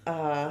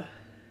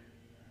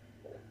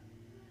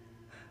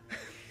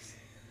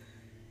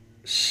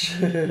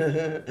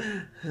Should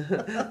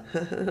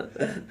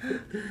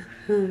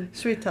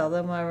we tell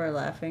them why we're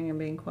laughing and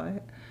being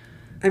quiet?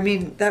 I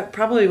mean, that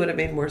probably would have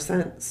made more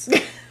sense.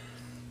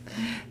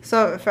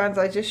 So, friends,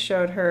 I just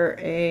showed her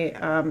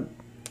an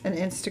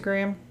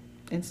Instagram.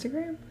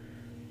 Instagram?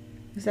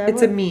 Is that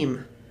It's a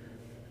meme.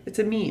 It's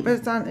a meme. But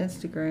it's on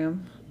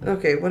Instagram.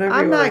 Okay, whatever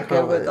I'm you want not to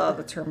call good with it. all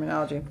the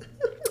terminology.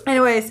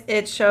 Anyways,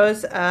 it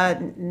shows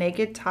a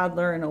naked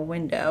toddler in a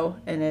window,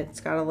 and it's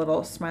got a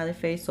little smiley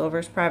face over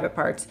his private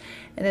parts.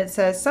 And it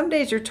says, some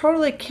days you're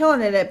totally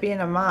killing it at being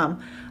a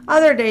mom.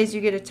 Other days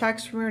you get a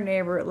text from your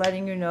neighbor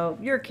letting you know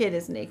your kid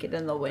is naked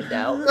in the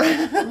window.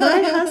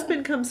 My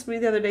husband comes to me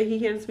the other day. He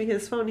hands me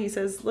his phone. He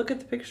says, look at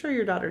the picture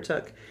your daughter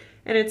took.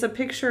 And it's a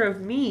picture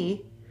of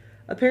me.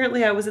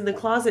 Apparently I was in the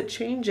closet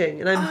changing,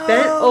 and I'm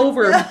bent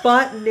over,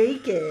 butt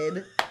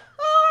naked.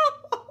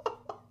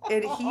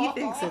 And he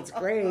thinks it's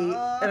great. And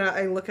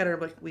I look at her, I'm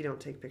like, we don't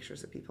take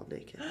pictures of people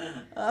naked.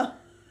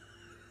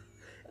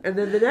 And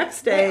then the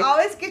next day, They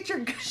always get your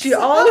good she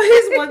stuff.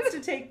 always wants to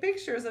take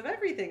pictures of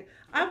everything.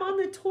 I'm on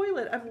the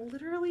toilet. I'm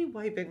literally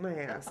wiping my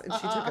ass. And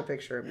she took a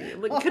picture of me.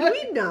 I'm like, could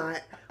we not?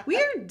 We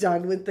are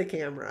done with the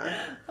camera.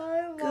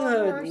 I love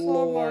Good her so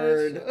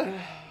Lord. much.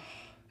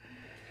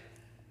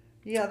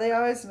 Yeah, they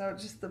always know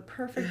just the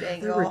perfect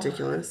angle. They're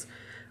ridiculous.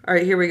 All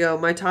right, here we go.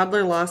 My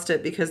toddler lost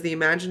it because the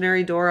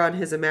imaginary door on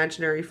his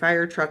imaginary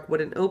fire truck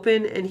wouldn't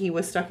open and he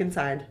was stuck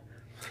inside.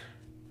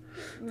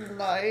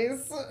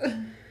 Nice.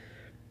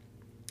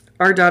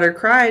 Our daughter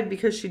cried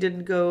because she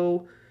didn't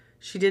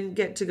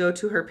get to go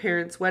to her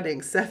parents'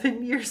 wedding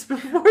 7 years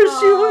before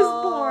she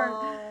was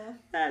born.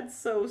 That's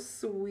so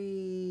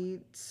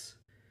sweet.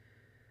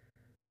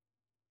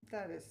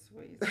 That is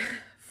sweet.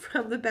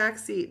 From the back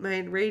seat, my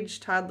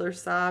enraged toddler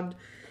sobbed,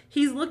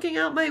 "He's looking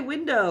out my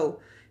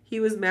window." He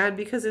was mad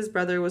because his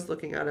brother was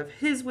looking out of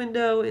his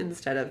window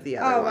instead of the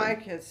other one. My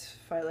kids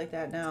fight like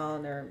that now,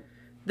 and they're...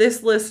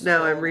 This list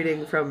now I'm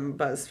reading from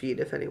BuzzFeed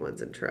if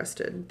anyone's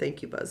interested.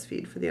 Thank you,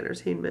 BuzzFeed, for the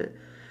entertainment.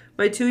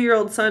 My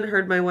 2-year-old son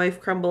heard my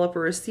wife crumble up a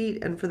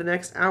receipt and for the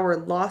next hour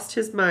lost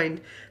his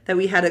mind that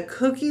we had a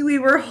cookie we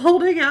were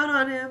holding out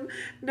on him.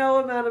 No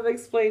amount of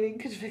explaining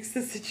could fix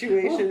the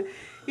situation.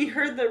 He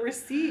heard the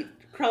receipt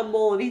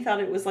crumble and he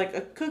thought it was like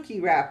a cookie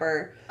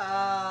wrapper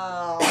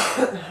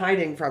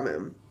hiding from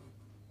him.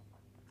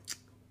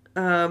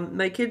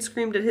 My kid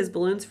screamed at his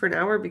balloons for an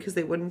hour because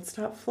they wouldn't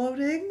stop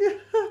floating.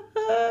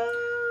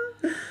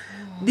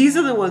 These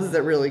are the ones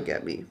that really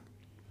get me.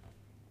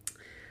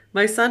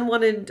 My son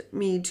wanted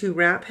me to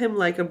wrap him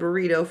like a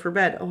burrito for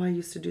bed. Oh, I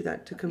used to do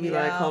that to Camila.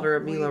 I called her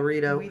a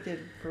Mila-rito. We did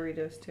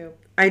burritos too.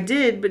 I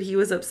did, but he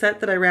was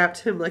upset that I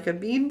wrapped him like a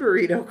bean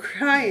burrito,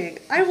 crying,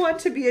 "I want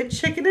to be a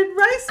chicken and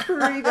rice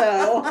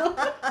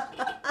burrito."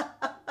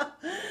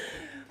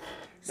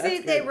 See,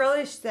 they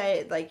really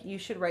say, like, you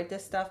should write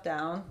this stuff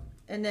down.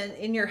 And then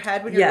in your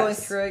head, when you're going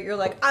through it, you're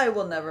like, I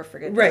will never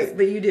forget this. Right,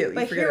 but you do.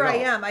 But here I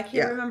am. I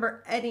can't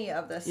remember any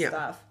of this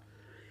stuff.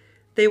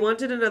 They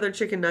wanted another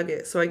chicken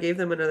nugget, so I gave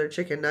them another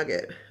chicken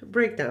nugget.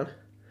 Breakdown.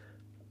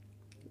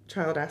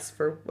 Child asks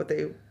for what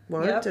they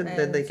want, and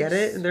then they get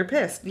it, and they're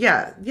pissed.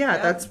 Yeah,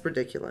 that's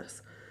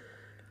ridiculous.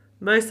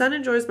 My son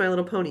enjoys My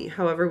Little Pony.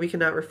 However, we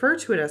cannot refer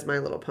to it as My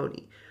Little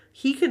Pony.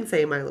 He can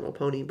say My Little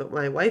Pony, but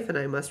my wife and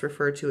I must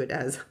refer to it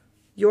as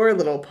Your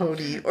Little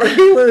Pony, or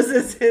he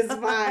loses his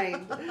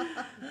mind.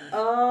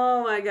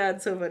 Oh my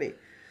God, so funny.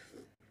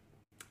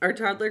 Our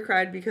toddler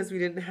cried because we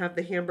didn't have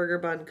the hamburger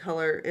bun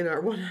color in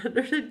our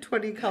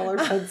 120 color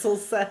pencil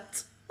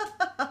set.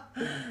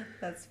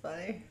 That's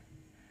funny.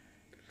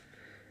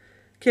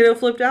 Kiddo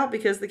flipped out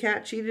because the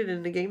cat cheated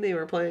in the game they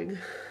were playing.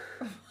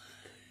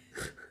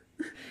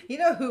 You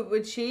know who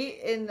would cheat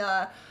in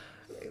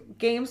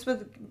games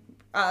with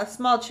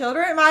small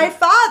children? My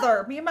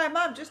father. Me and my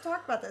mom just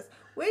talked about this.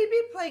 We'd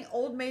be playing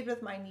Old Maid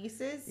with my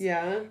nieces.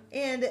 Yeah.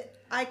 And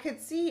I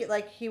could see,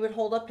 like, he would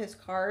hold up his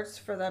cards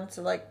for them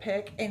to, like,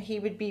 pick, and he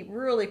would be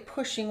really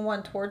pushing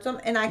one towards them.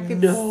 And I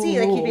could see,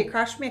 like, he'd be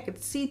across from me. I could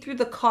see through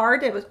the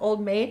card. It was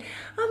Old Maid.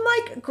 I'm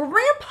like,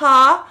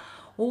 Grandpa,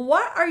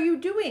 what are you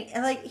doing?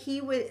 And, like, he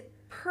would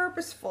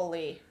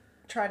purposefully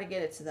try to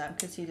get it to them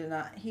because he did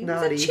not. He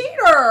was a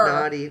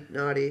cheater.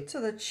 Naughty. To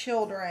the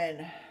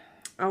children.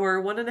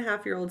 Our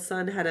 1.5-year-old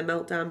son had a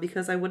meltdown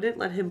because I wouldn't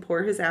let him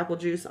pour his apple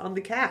juice on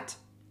the cat.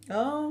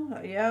 Oh,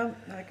 yeah,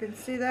 I can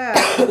see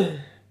that.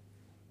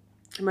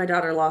 My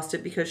daughter lost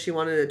it because she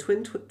wanted a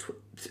twin. What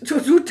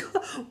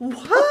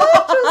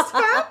just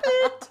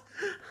happened?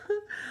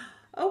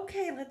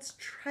 Okay, let's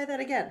try that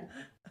again.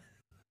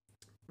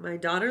 My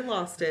daughter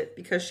lost it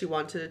because she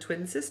wanted a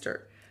twin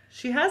sister.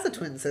 She has a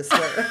twin sister.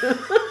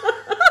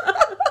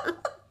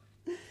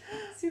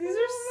 See, these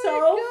are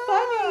so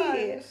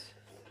funny.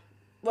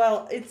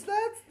 Well,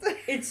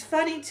 it's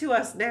funny to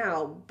us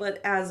now, but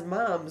as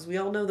moms, we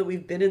all know that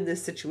we've been in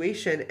this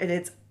situation, and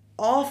it's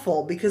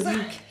awful because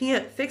you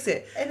can't fix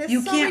it. And it's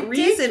you so can't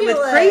ridiculous. reason with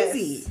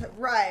crazy.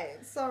 Right.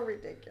 So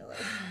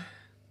ridiculous.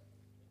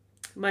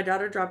 My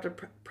daughter dropped a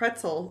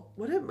pretzel.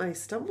 What am I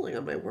stumbling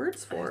on my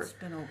words for? It's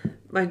been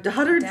My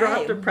daughter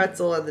dropped a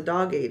pretzel and the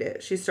dog ate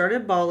it. She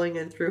started bawling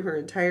and threw her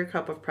entire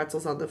cup of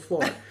pretzels on the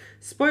floor.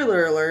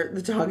 Spoiler alert,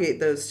 the dog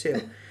ate those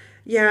too.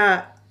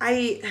 Yeah,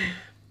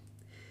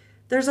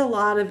 there's a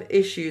lot of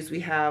issues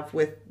we have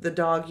with the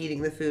dog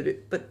eating the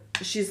food, but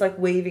she's like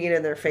waving it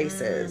in their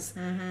faces.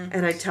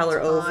 And I tell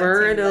her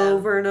over and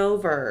over and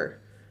over.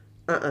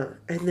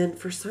 And then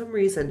for some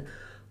reason,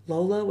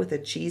 Lola with a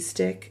cheese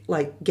stick,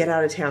 like, get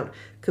out of town.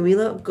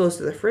 Camila goes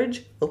to the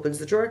fridge, opens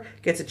the drawer,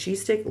 gets a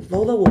cheese stick.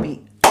 Lola will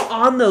be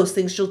on those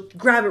things. She'll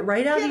grab it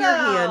right out of your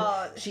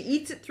hand. She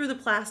eats it through the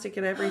plastic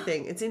and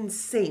everything. It's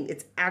insane.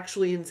 It's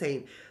actually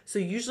insane. So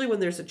usually when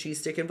there's a cheese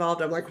stick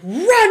involved, I'm like,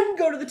 run,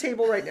 go to the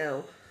table right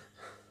now.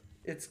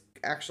 It's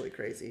actually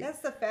crazy. That's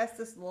the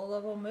fastest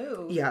low-level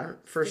move. Yeah,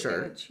 for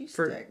sure. A cheese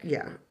stick.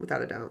 Yeah,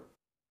 without a doubt.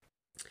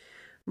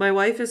 My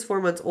wife is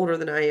 4 months older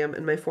than I am,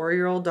 and my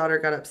 4-year-old daughter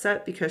got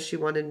upset because she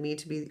wanted me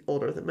to be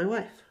older than my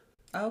wife.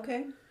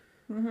 Okay.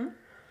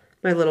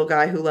 My little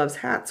guy who loves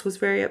hats was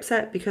very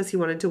upset because he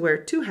wanted to wear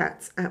 2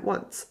 hats at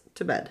once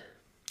to bed.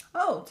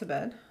 Oh, to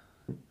bed.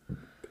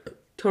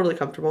 Totally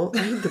comfortable.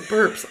 I need the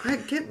burps.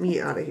 Get me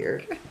out of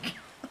here.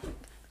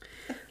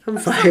 I'm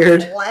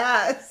fired.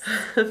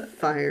 I'm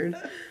fired.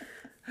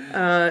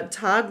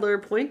 Toddler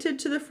pointed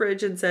to the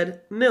fridge and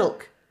said,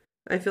 "Milk."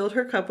 I filled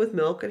her cup with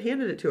milk and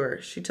handed it to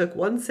her. She took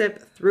one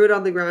sip, threw it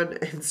on the ground,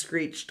 and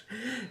screeched,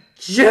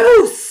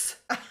 "Juice!"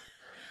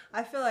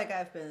 I feel like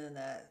I've been in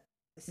that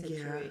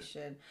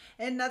situation.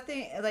 And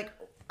nothing, like,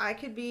 I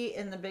could be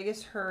in the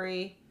biggest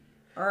hurry,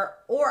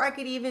 or I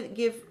could even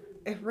give,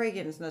 if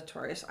Reagan's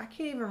notorious. I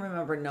can't even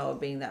remember Noah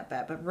being that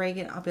bad, but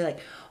Reagan, I'll be like,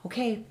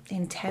 okay,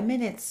 in 10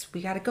 minutes,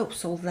 we got to go.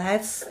 So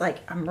let's, like,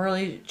 I'm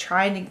really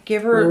trying to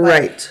give her,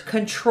 like,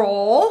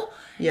 control.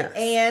 Yes.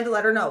 And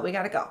let her know we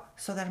got to go.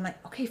 So then I'm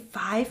like, okay,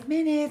 5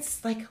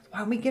 minutes. Like, why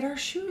don't we get our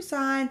shoes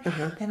on?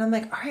 Then I'm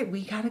like, all right,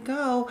 we got to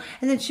go.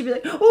 And then she'd be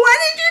like, why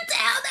did you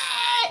tell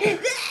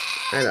me?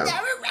 I know.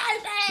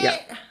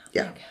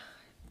 Yeah. Like,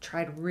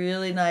 tried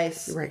really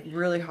nice,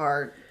 really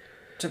hard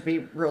to be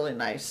really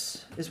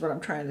nice is what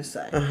I'm trying to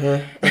say.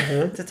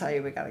 To tell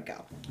you we got to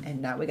go.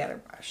 And now we got to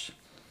rush.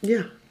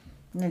 Yeah.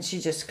 And then she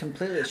just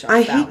completely shuts down.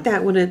 I hate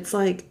that when it's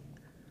like,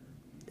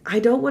 I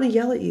don't want to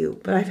yell at you,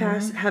 but I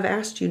have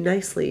asked you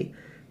nicely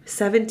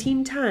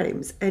 17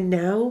 times, and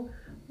now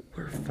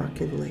we're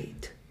fucking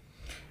late.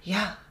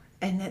 Yeah,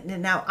 and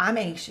then now I'm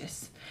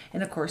anxious,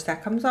 and of course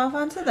that comes off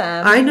onto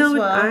them. I know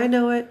it.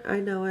 I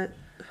know it.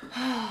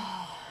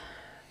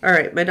 All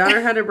right, my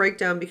daughter had a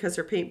breakdown because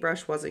her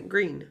paintbrush wasn't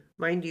green.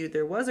 Mind you,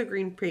 there was a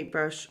green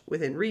paintbrush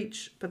within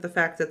reach, but the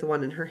fact that the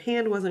one in her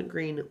hand wasn't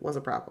green was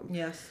a problem.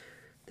 Yes.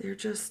 They're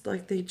just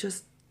like,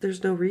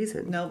 there's no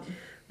reason. Nope.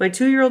 My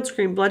 2-year-old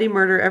screamed bloody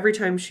murder every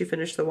time she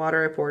finished the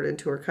water I poured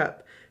into her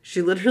cup.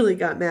 She literally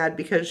got mad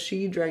because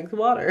she drank the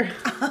water.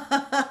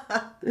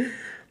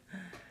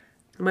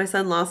 My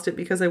son lost it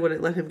because I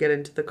wouldn't let him get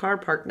into the car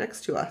parked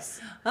next to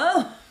us.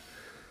 Oh.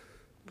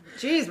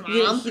 Jeez,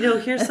 Mom. You know,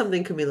 here's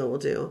something Camila will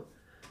do.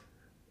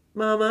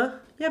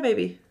 Mama. Yeah,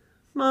 baby.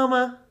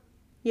 Mama.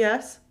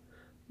 Yes.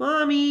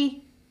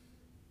 Mommy.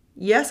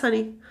 Yes,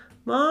 honey.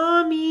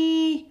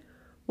 Mommy.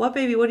 What,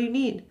 baby? What do you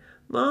need?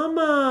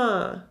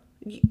 Mama.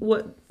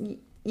 What?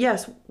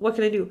 Yes. What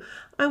can I do?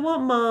 I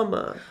want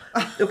Mama.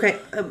 Okay.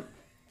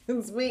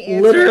 It's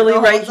me literally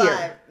right here.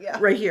 Time. Yeah.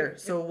 Right here.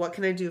 So what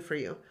can I do for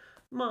you?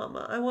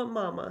 Mama. I want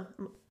Mama.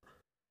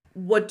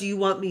 What do you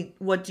want me?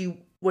 What do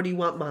you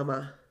want,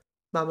 Mama?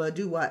 Mama,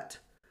 do what?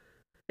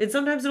 And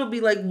sometimes it'll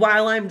be like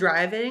while I'm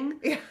driving.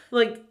 Yeah.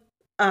 Like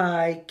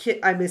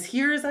I'm as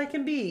here as I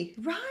can be.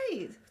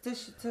 Right.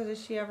 Does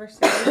she ever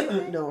say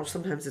anything? No.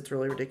 Sometimes it's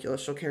really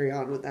ridiculous. She'll carry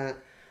on with that.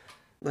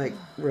 Like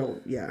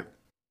yeah.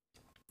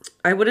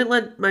 I wouldn't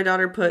let my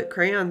daughter put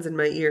crayons in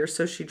my ears,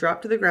 so she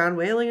dropped to the ground,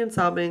 wailing and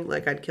sobbing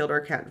like I'd killed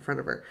our cat in front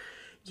of her.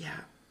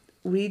 Yeah,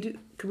 we do.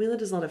 Camila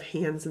does a lot of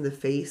hands in the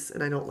face,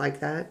 and I don't like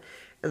that.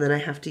 And then I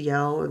have to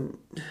yell, and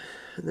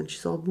then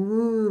she's all,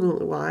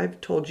 well,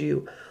 I've told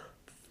you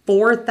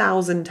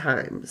 4,000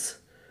 times.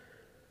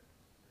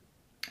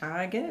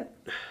 I get it.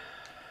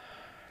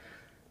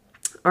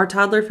 Our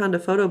toddler found a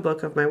photo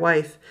book of my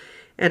wife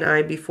and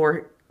I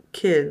before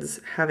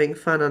kids having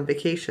fun on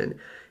vacation.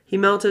 He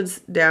melted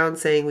down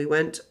saying we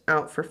went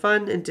out for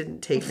fun and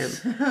didn't take him.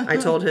 I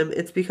told him,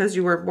 it's because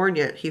you weren't born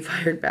yet. He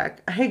fired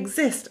back, I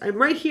exist. I'm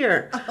right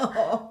here.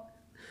 Oh.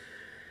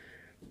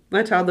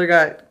 My toddler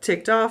got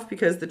ticked off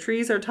because the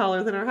trees are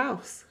taller than our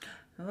house.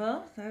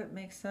 Well, that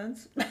makes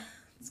sense.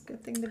 It's a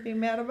good thing to be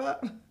mad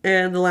about.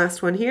 And the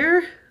last one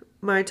here.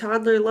 My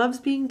toddler loves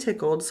being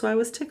tickled, so I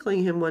was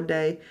tickling him one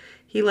day.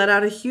 He let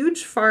out a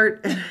huge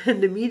fart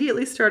and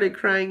immediately started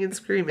crying and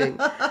screaming.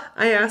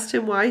 I asked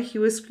him why he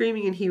was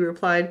screaming, and he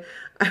replied,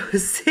 I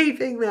was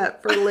saving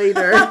that for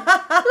later.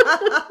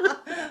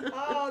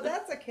 Oh,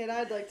 that's a kid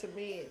I'd like to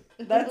meet.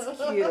 That's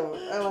cute.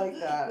 I like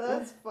that.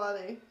 That's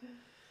funny.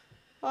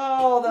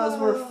 Oh, those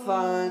were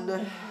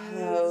fun.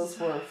 Those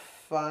were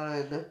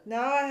fun.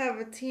 Now I have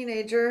a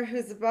teenager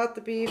who's about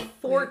to be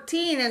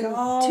 14 in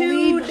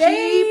 2 days.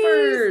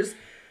 Jeepers.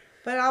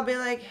 But I'll be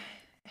like,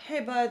 hey,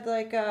 bud,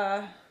 like,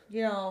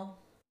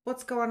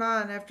 what's going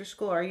on after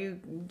school? Are you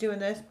doing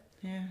this?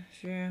 Yeah,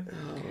 sure.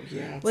 Oh,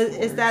 yeah.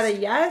 Is that a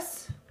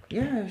yes?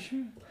 Yeah,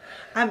 sure.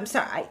 I'm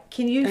sorry.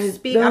 Can you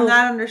speak? No. I'm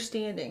not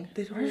understanding.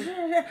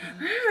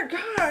 Oh,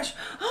 gosh.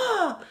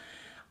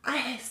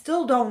 I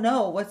still don't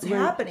know what's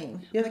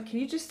happening. Yeah. Like, can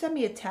you just send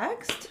me a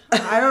text?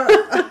 I don't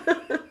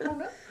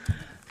know.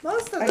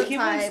 Most of the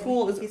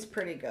time, he's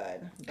pretty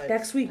good. But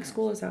next week,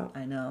 school is out.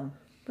 I know.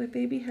 My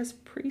baby has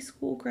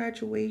preschool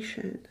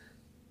graduation.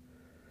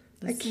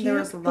 Listen, there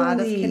was a lot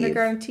of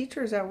kindergarten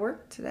teachers at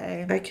work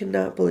today. I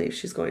cannot believe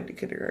she's going to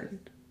kindergarten.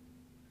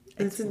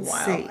 It's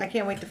insane. Wild. I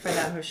can't wait to find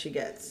out who she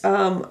gets.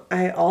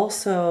 I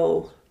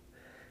also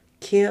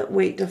can't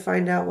wait to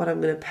find out what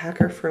I'm going to pack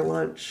her for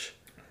lunch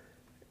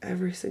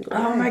every single day.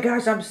 Oh my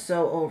gosh, I'm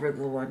so over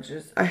the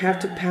lunches. I have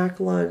to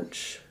pack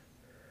lunch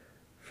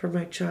for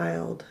my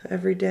child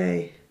every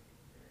day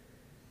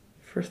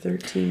for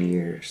 13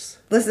 years.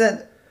 Listen to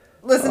this.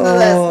 Listen.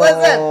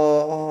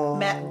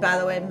 Matt, by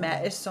the way,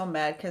 Matt is so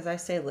mad because I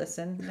say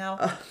listen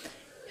now.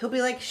 He'll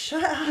be like,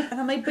 shut up. And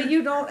I'm like, but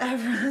you don't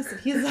ever listen.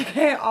 He's like,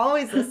 I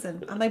always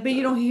listen. I'm like, but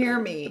you don't hear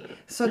me.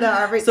 So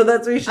now So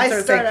that's what you should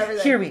start saying.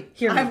 Everything. Hear me.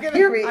 I'm going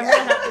to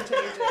have to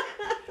change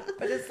it.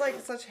 But it's like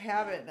such a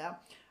habit now.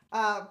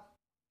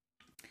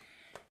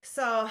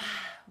 So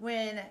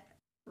when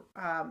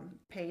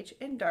Paige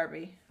and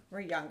Darby were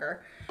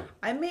younger,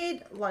 I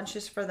made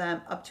lunches for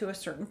them up to a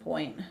certain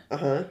point.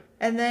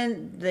 And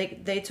then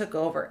they took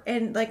over.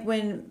 And like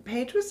when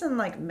Paige was in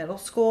like middle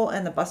school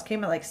and the bus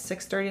came at like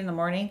 6:30 in the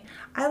morning,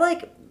 I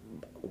like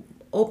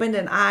opened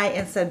an eye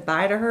and said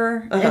bye to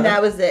her, and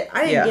that was it.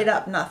 I didn't get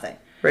up, nothing.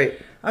 Right.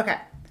 Okay.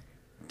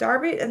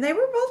 Darby, and they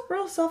were both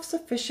real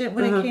self-sufficient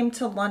when it came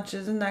to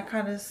lunches and that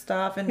kind of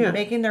stuff and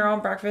making their own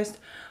breakfast.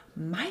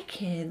 My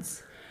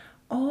kids,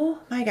 oh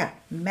my God,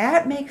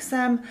 Matt makes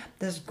them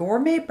this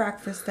gourmet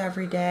breakfast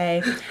every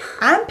day.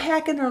 I'm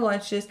packing their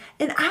lunches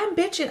and I'm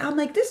bitching. I'm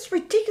like, this is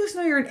ridiculous.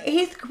 No, you're in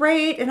 8th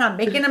grade and I'm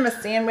making them a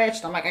sandwich.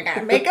 And I'm like, I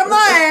gotta make them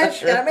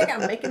lunch.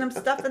 I'm making them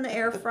stuff in the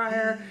air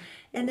fryer.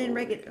 And then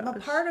Reagan, a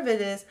part of it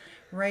is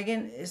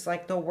Reagan is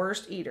like the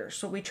worst eater.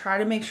 So we try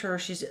to make sure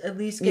she's at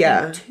least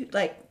getting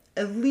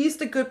at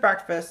least a good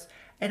breakfast.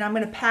 And I'm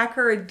going to pack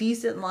her a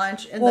decent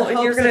lunch in the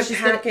hopes that she's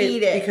going to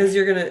eat it. Because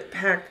you're going to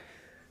pack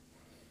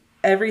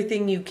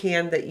everything you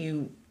can that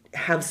you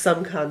have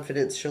some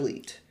confidence she'll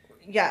eat.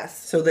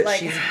 Yes. So that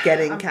she's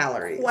getting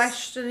calories.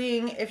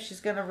 Questioning if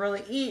she's going to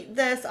really eat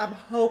this. I'm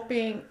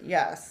hoping,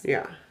 yes.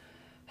 Yeah.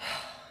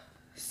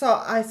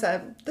 So I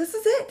said, this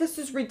is it. This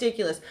is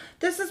ridiculous.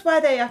 This is why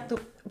they act the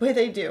way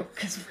they do.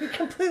 Because we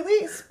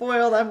completely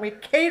spoil them. We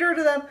cater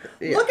to them.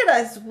 Yeah. Look at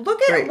us.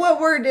 Look at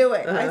what we're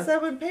doing. I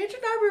said, when Paige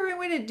and Darby were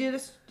going to do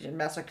this,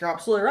 mess like, you're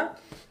absolutely right.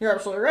 You're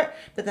absolutely right.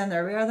 But then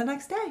there we are the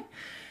next day.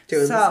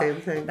 Doing the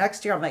same thing.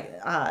 Next year, I'm like,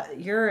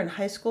 you're in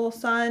high school,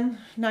 son.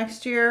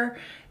 Next year,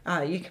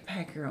 you can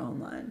pack your own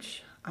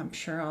lunch. I'm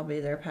sure I'll be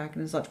there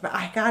packing his lunch. But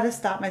I got to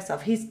stop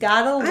myself. He's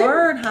got to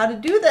learn how to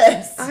do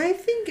this. I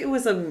think it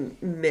was a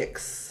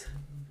mix.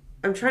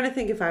 I'm trying to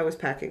think if I was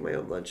packing my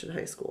own lunch in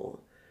high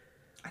school.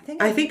 I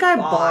think I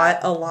bought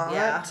a lot.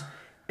 Yeah.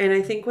 And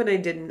I think when I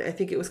didn't, I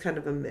think it was kind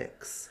of a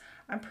mix.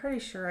 I'm pretty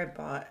sure I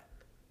bought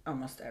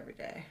almost every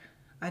day.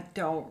 I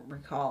don't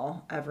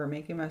recall ever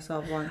making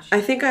myself lunch.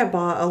 I think I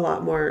bought a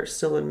lot more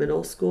still in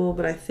middle school,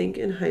 but I think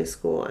in high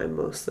school I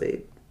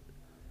mostly...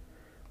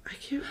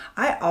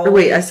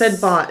 I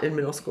said bought in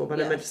middle school, but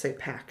I meant to say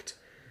packed.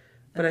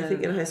 But I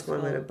think in high school I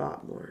might have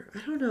bought more. I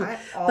don't know.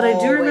 But I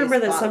do remember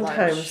that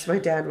sometimes my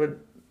dad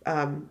would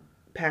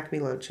pack me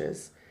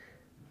lunches.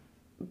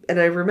 And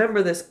I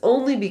remember this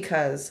only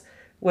because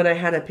when I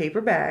had a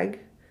paper bag,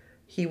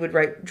 he would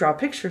draw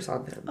pictures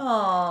on them.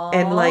 Aww.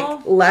 And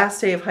like last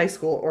day of high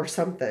school or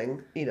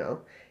something, you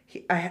know,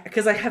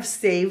 because I have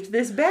saved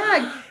this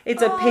bag.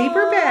 It's a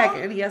paper bag,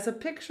 and he has a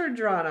picture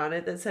drawn on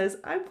it that says,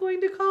 "I'm going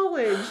to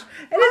college." And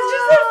it's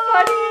just the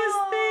funniest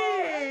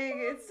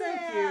thing. It's so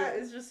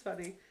cute. It's just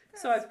funny.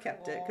 So I've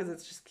kept it because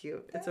it's just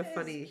cute. It's a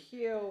funny,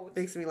 cute.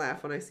 Makes me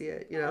laugh when I see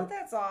it, you know. Oh,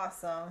 that's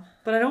awesome.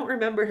 But I don't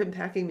remember him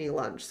packing me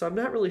lunch, so I'm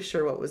not really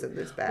sure what was in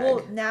this bag.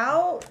 Well,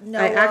 now,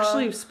 Noah... I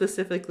actually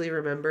specifically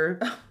remember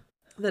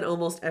that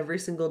almost every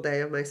single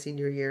day of my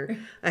senior year,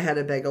 I had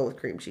a bagel with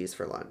cream cheese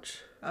for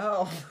lunch.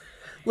 Oh.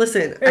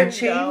 Listen, I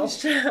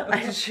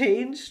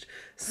changed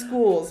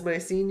schools my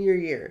senior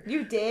year.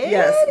 You did?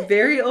 Yes,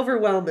 very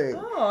overwhelming.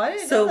 Oh, I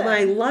didn't know So that.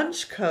 my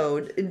lunch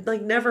code,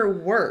 never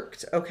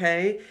worked,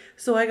 okay?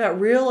 So I got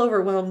real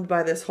overwhelmed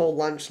by this whole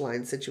lunch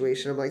line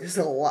situation. I'm like, this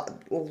is a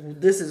lot.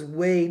 This is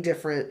way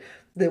different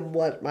than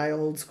what my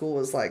old school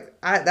was like.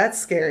 That's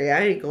scary.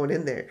 I ain't going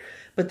in there.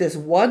 But this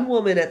one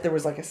woman there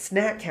was like a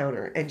snack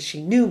counter, and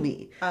she knew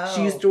me. Oh.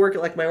 She used to work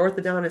at like my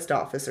orthodontist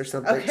office or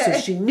something. Okay. So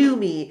she knew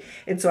me,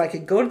 and so I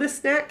could go to the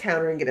snack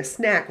counter and get a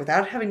snack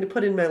without having to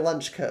put in my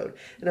lunch code.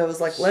 And I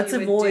was like, let's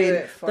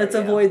avoid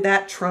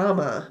that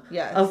trauma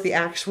of the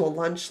actual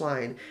lunch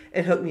line,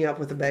 and hook me up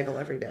with a bagel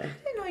every day.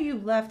 I didn't know you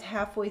left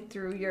halfway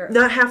through your...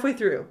 Not halfway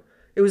through.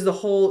 It was a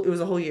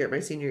whole year, my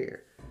senior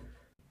year.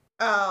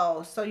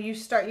 Oh, so you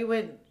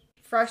went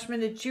freshman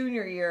to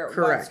junior year at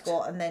one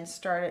school and then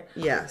started.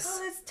 Yes.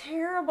 Oh, that's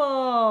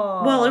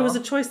terrible. Well, it was a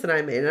choice that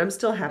I made, and I'm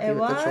still happy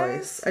with the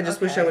choice. I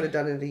just wish I would have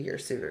done it a year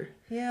sooner.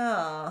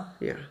 Yeah.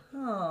 Yeah.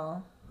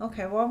 Oh.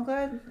 Okay. Well, I'm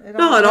glad. It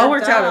all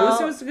worked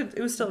out.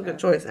 It was still a good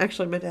choice.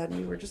 Actually, my dad and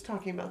me were just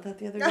talking about that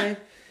the other day.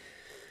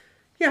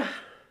 Yeah.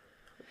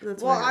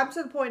 That's I'm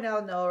to the point now,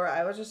 Noah,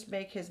 I would just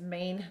make his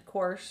main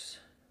course,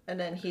 and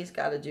then he's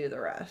got to do the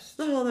rest.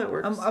 Oh, that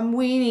works. I'm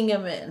weaning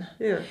him in.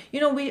 Yeah. You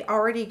know, we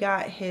already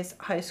got his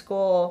high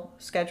school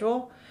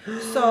schedule.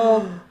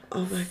 So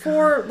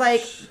for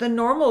like the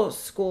normal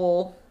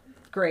school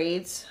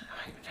grades,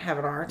 I'm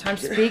having a hard time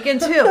speaking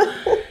too.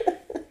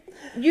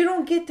 You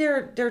don't get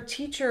their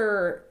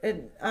teacher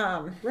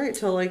right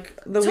till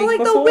like the week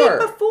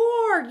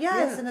before.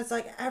 Yes. Yeah. And it's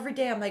like every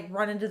day I'm like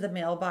running to the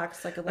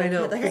mailbox like a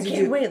little kid. Like I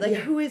can't wait. Like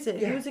who is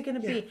it? Who's it gonna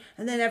be?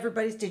 And then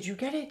everybody's, did you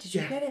get it? Did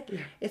you get it?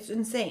 Yeah. It's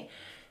insane.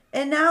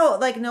 And now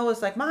like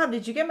Noah's like, Mom,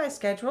 did you get my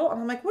schedule? And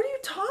I'm like, what are you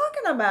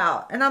talking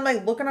about? And I'm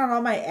like looking on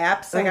all my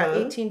apps. I got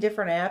 18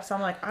 different apps.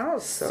 I'm like, I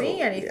don't see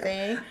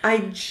anything.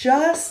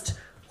 Yeah.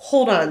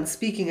 Hold on,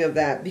 speaking of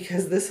that,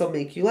 because this will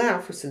make you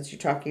laugh since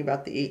you're talking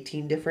about the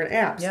 18 different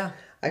apps. Yeah.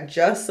 I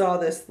just saw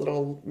this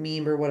little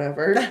meme or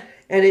whatever,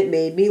 and it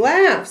made me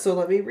laugh. So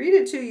let me read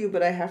it to you,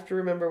 but I have to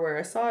remember where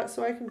I saw it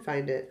so I can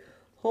find it.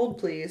 Hold,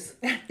 please.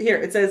 Here,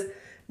 it says,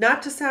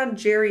 not to sound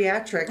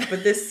geriatric,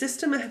 but this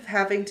system of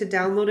having to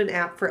download an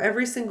app for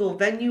every single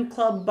venue,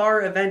 club,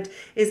 bar, event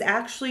is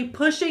actually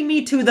pushing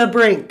me to the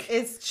brink.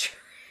 It's true.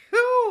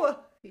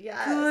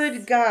 Yes.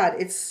 Good God.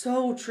 It's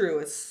so true.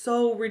 It's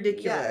so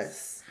ridiculous.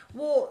 Yes.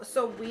 Well,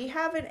 so we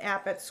have an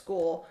app at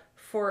school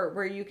for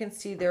where you can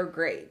see their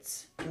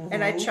grades.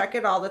 And I check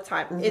it all the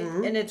time.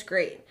 And it's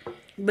great.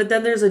 But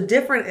then there's a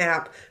different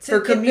app for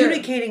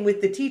communicating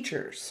with the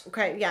teachers.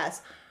 Okay,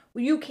 yes.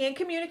 Well, you can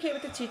communicate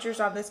with the teachers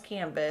on this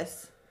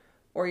Canvas,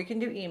 or you can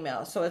do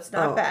email, so it's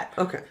not bad.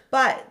 Okay.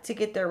 But to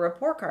get their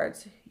report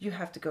cards, you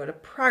have to go to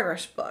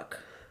Progress Book.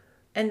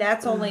 And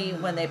that's only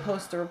when they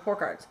post the report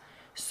cards.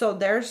 So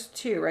there's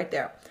 2 right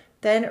there.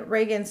 Then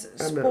Reagan's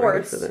I'm not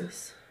ready sports. for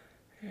this.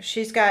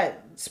 She's got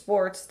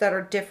sports that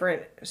are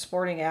different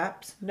sporting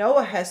apps.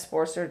 Noah has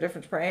sports that are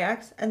different sporting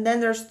apps. And then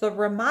there's the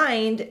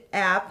Remind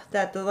app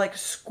that the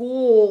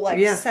school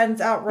sends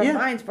out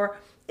reminds for.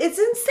 It's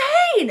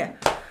insane.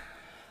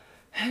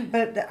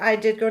 But I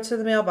did go to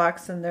the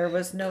mailbox and there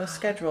was no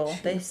schedule.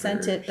 They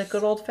sent it the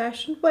good old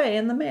fashioned way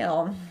in the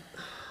mail.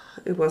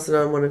 It wasn't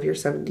on one of your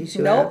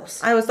 72 Nope.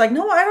 apps. I was like,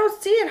 no, I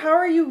don't see it. How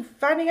are you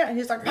finding out? And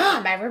he's like,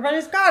 Mom,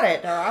 everybody's got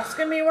it. They're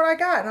asking me what I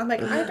got. And I'm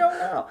like, I don't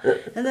know.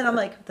 And then I'm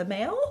like, the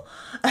mail?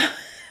 And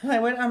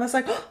I was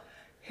like, oh,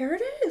 here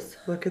it is.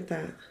 Look at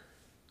that.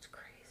 It's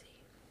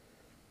crazy.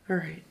 All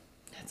right.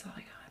 That's all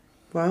I got.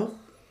 Well,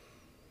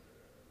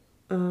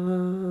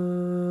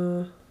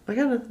 I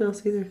got nothing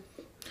else either.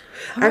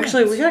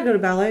 Actually, we gotta go to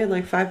ballet in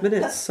like 5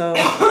 minutes, so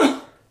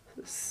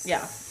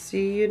yeah.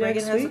 See you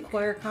next Reagan week. has a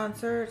choir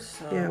concert.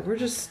 So. Yeah, we're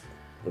just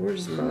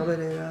momming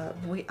it up.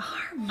 We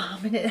are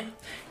momming it up.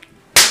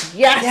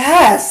 Yes!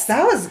 Yes!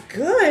 That was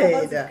good.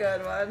 That was a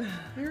good one.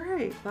 All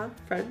right, well,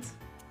 friends.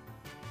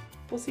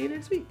 We'll see you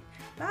next week.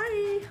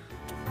 Bye.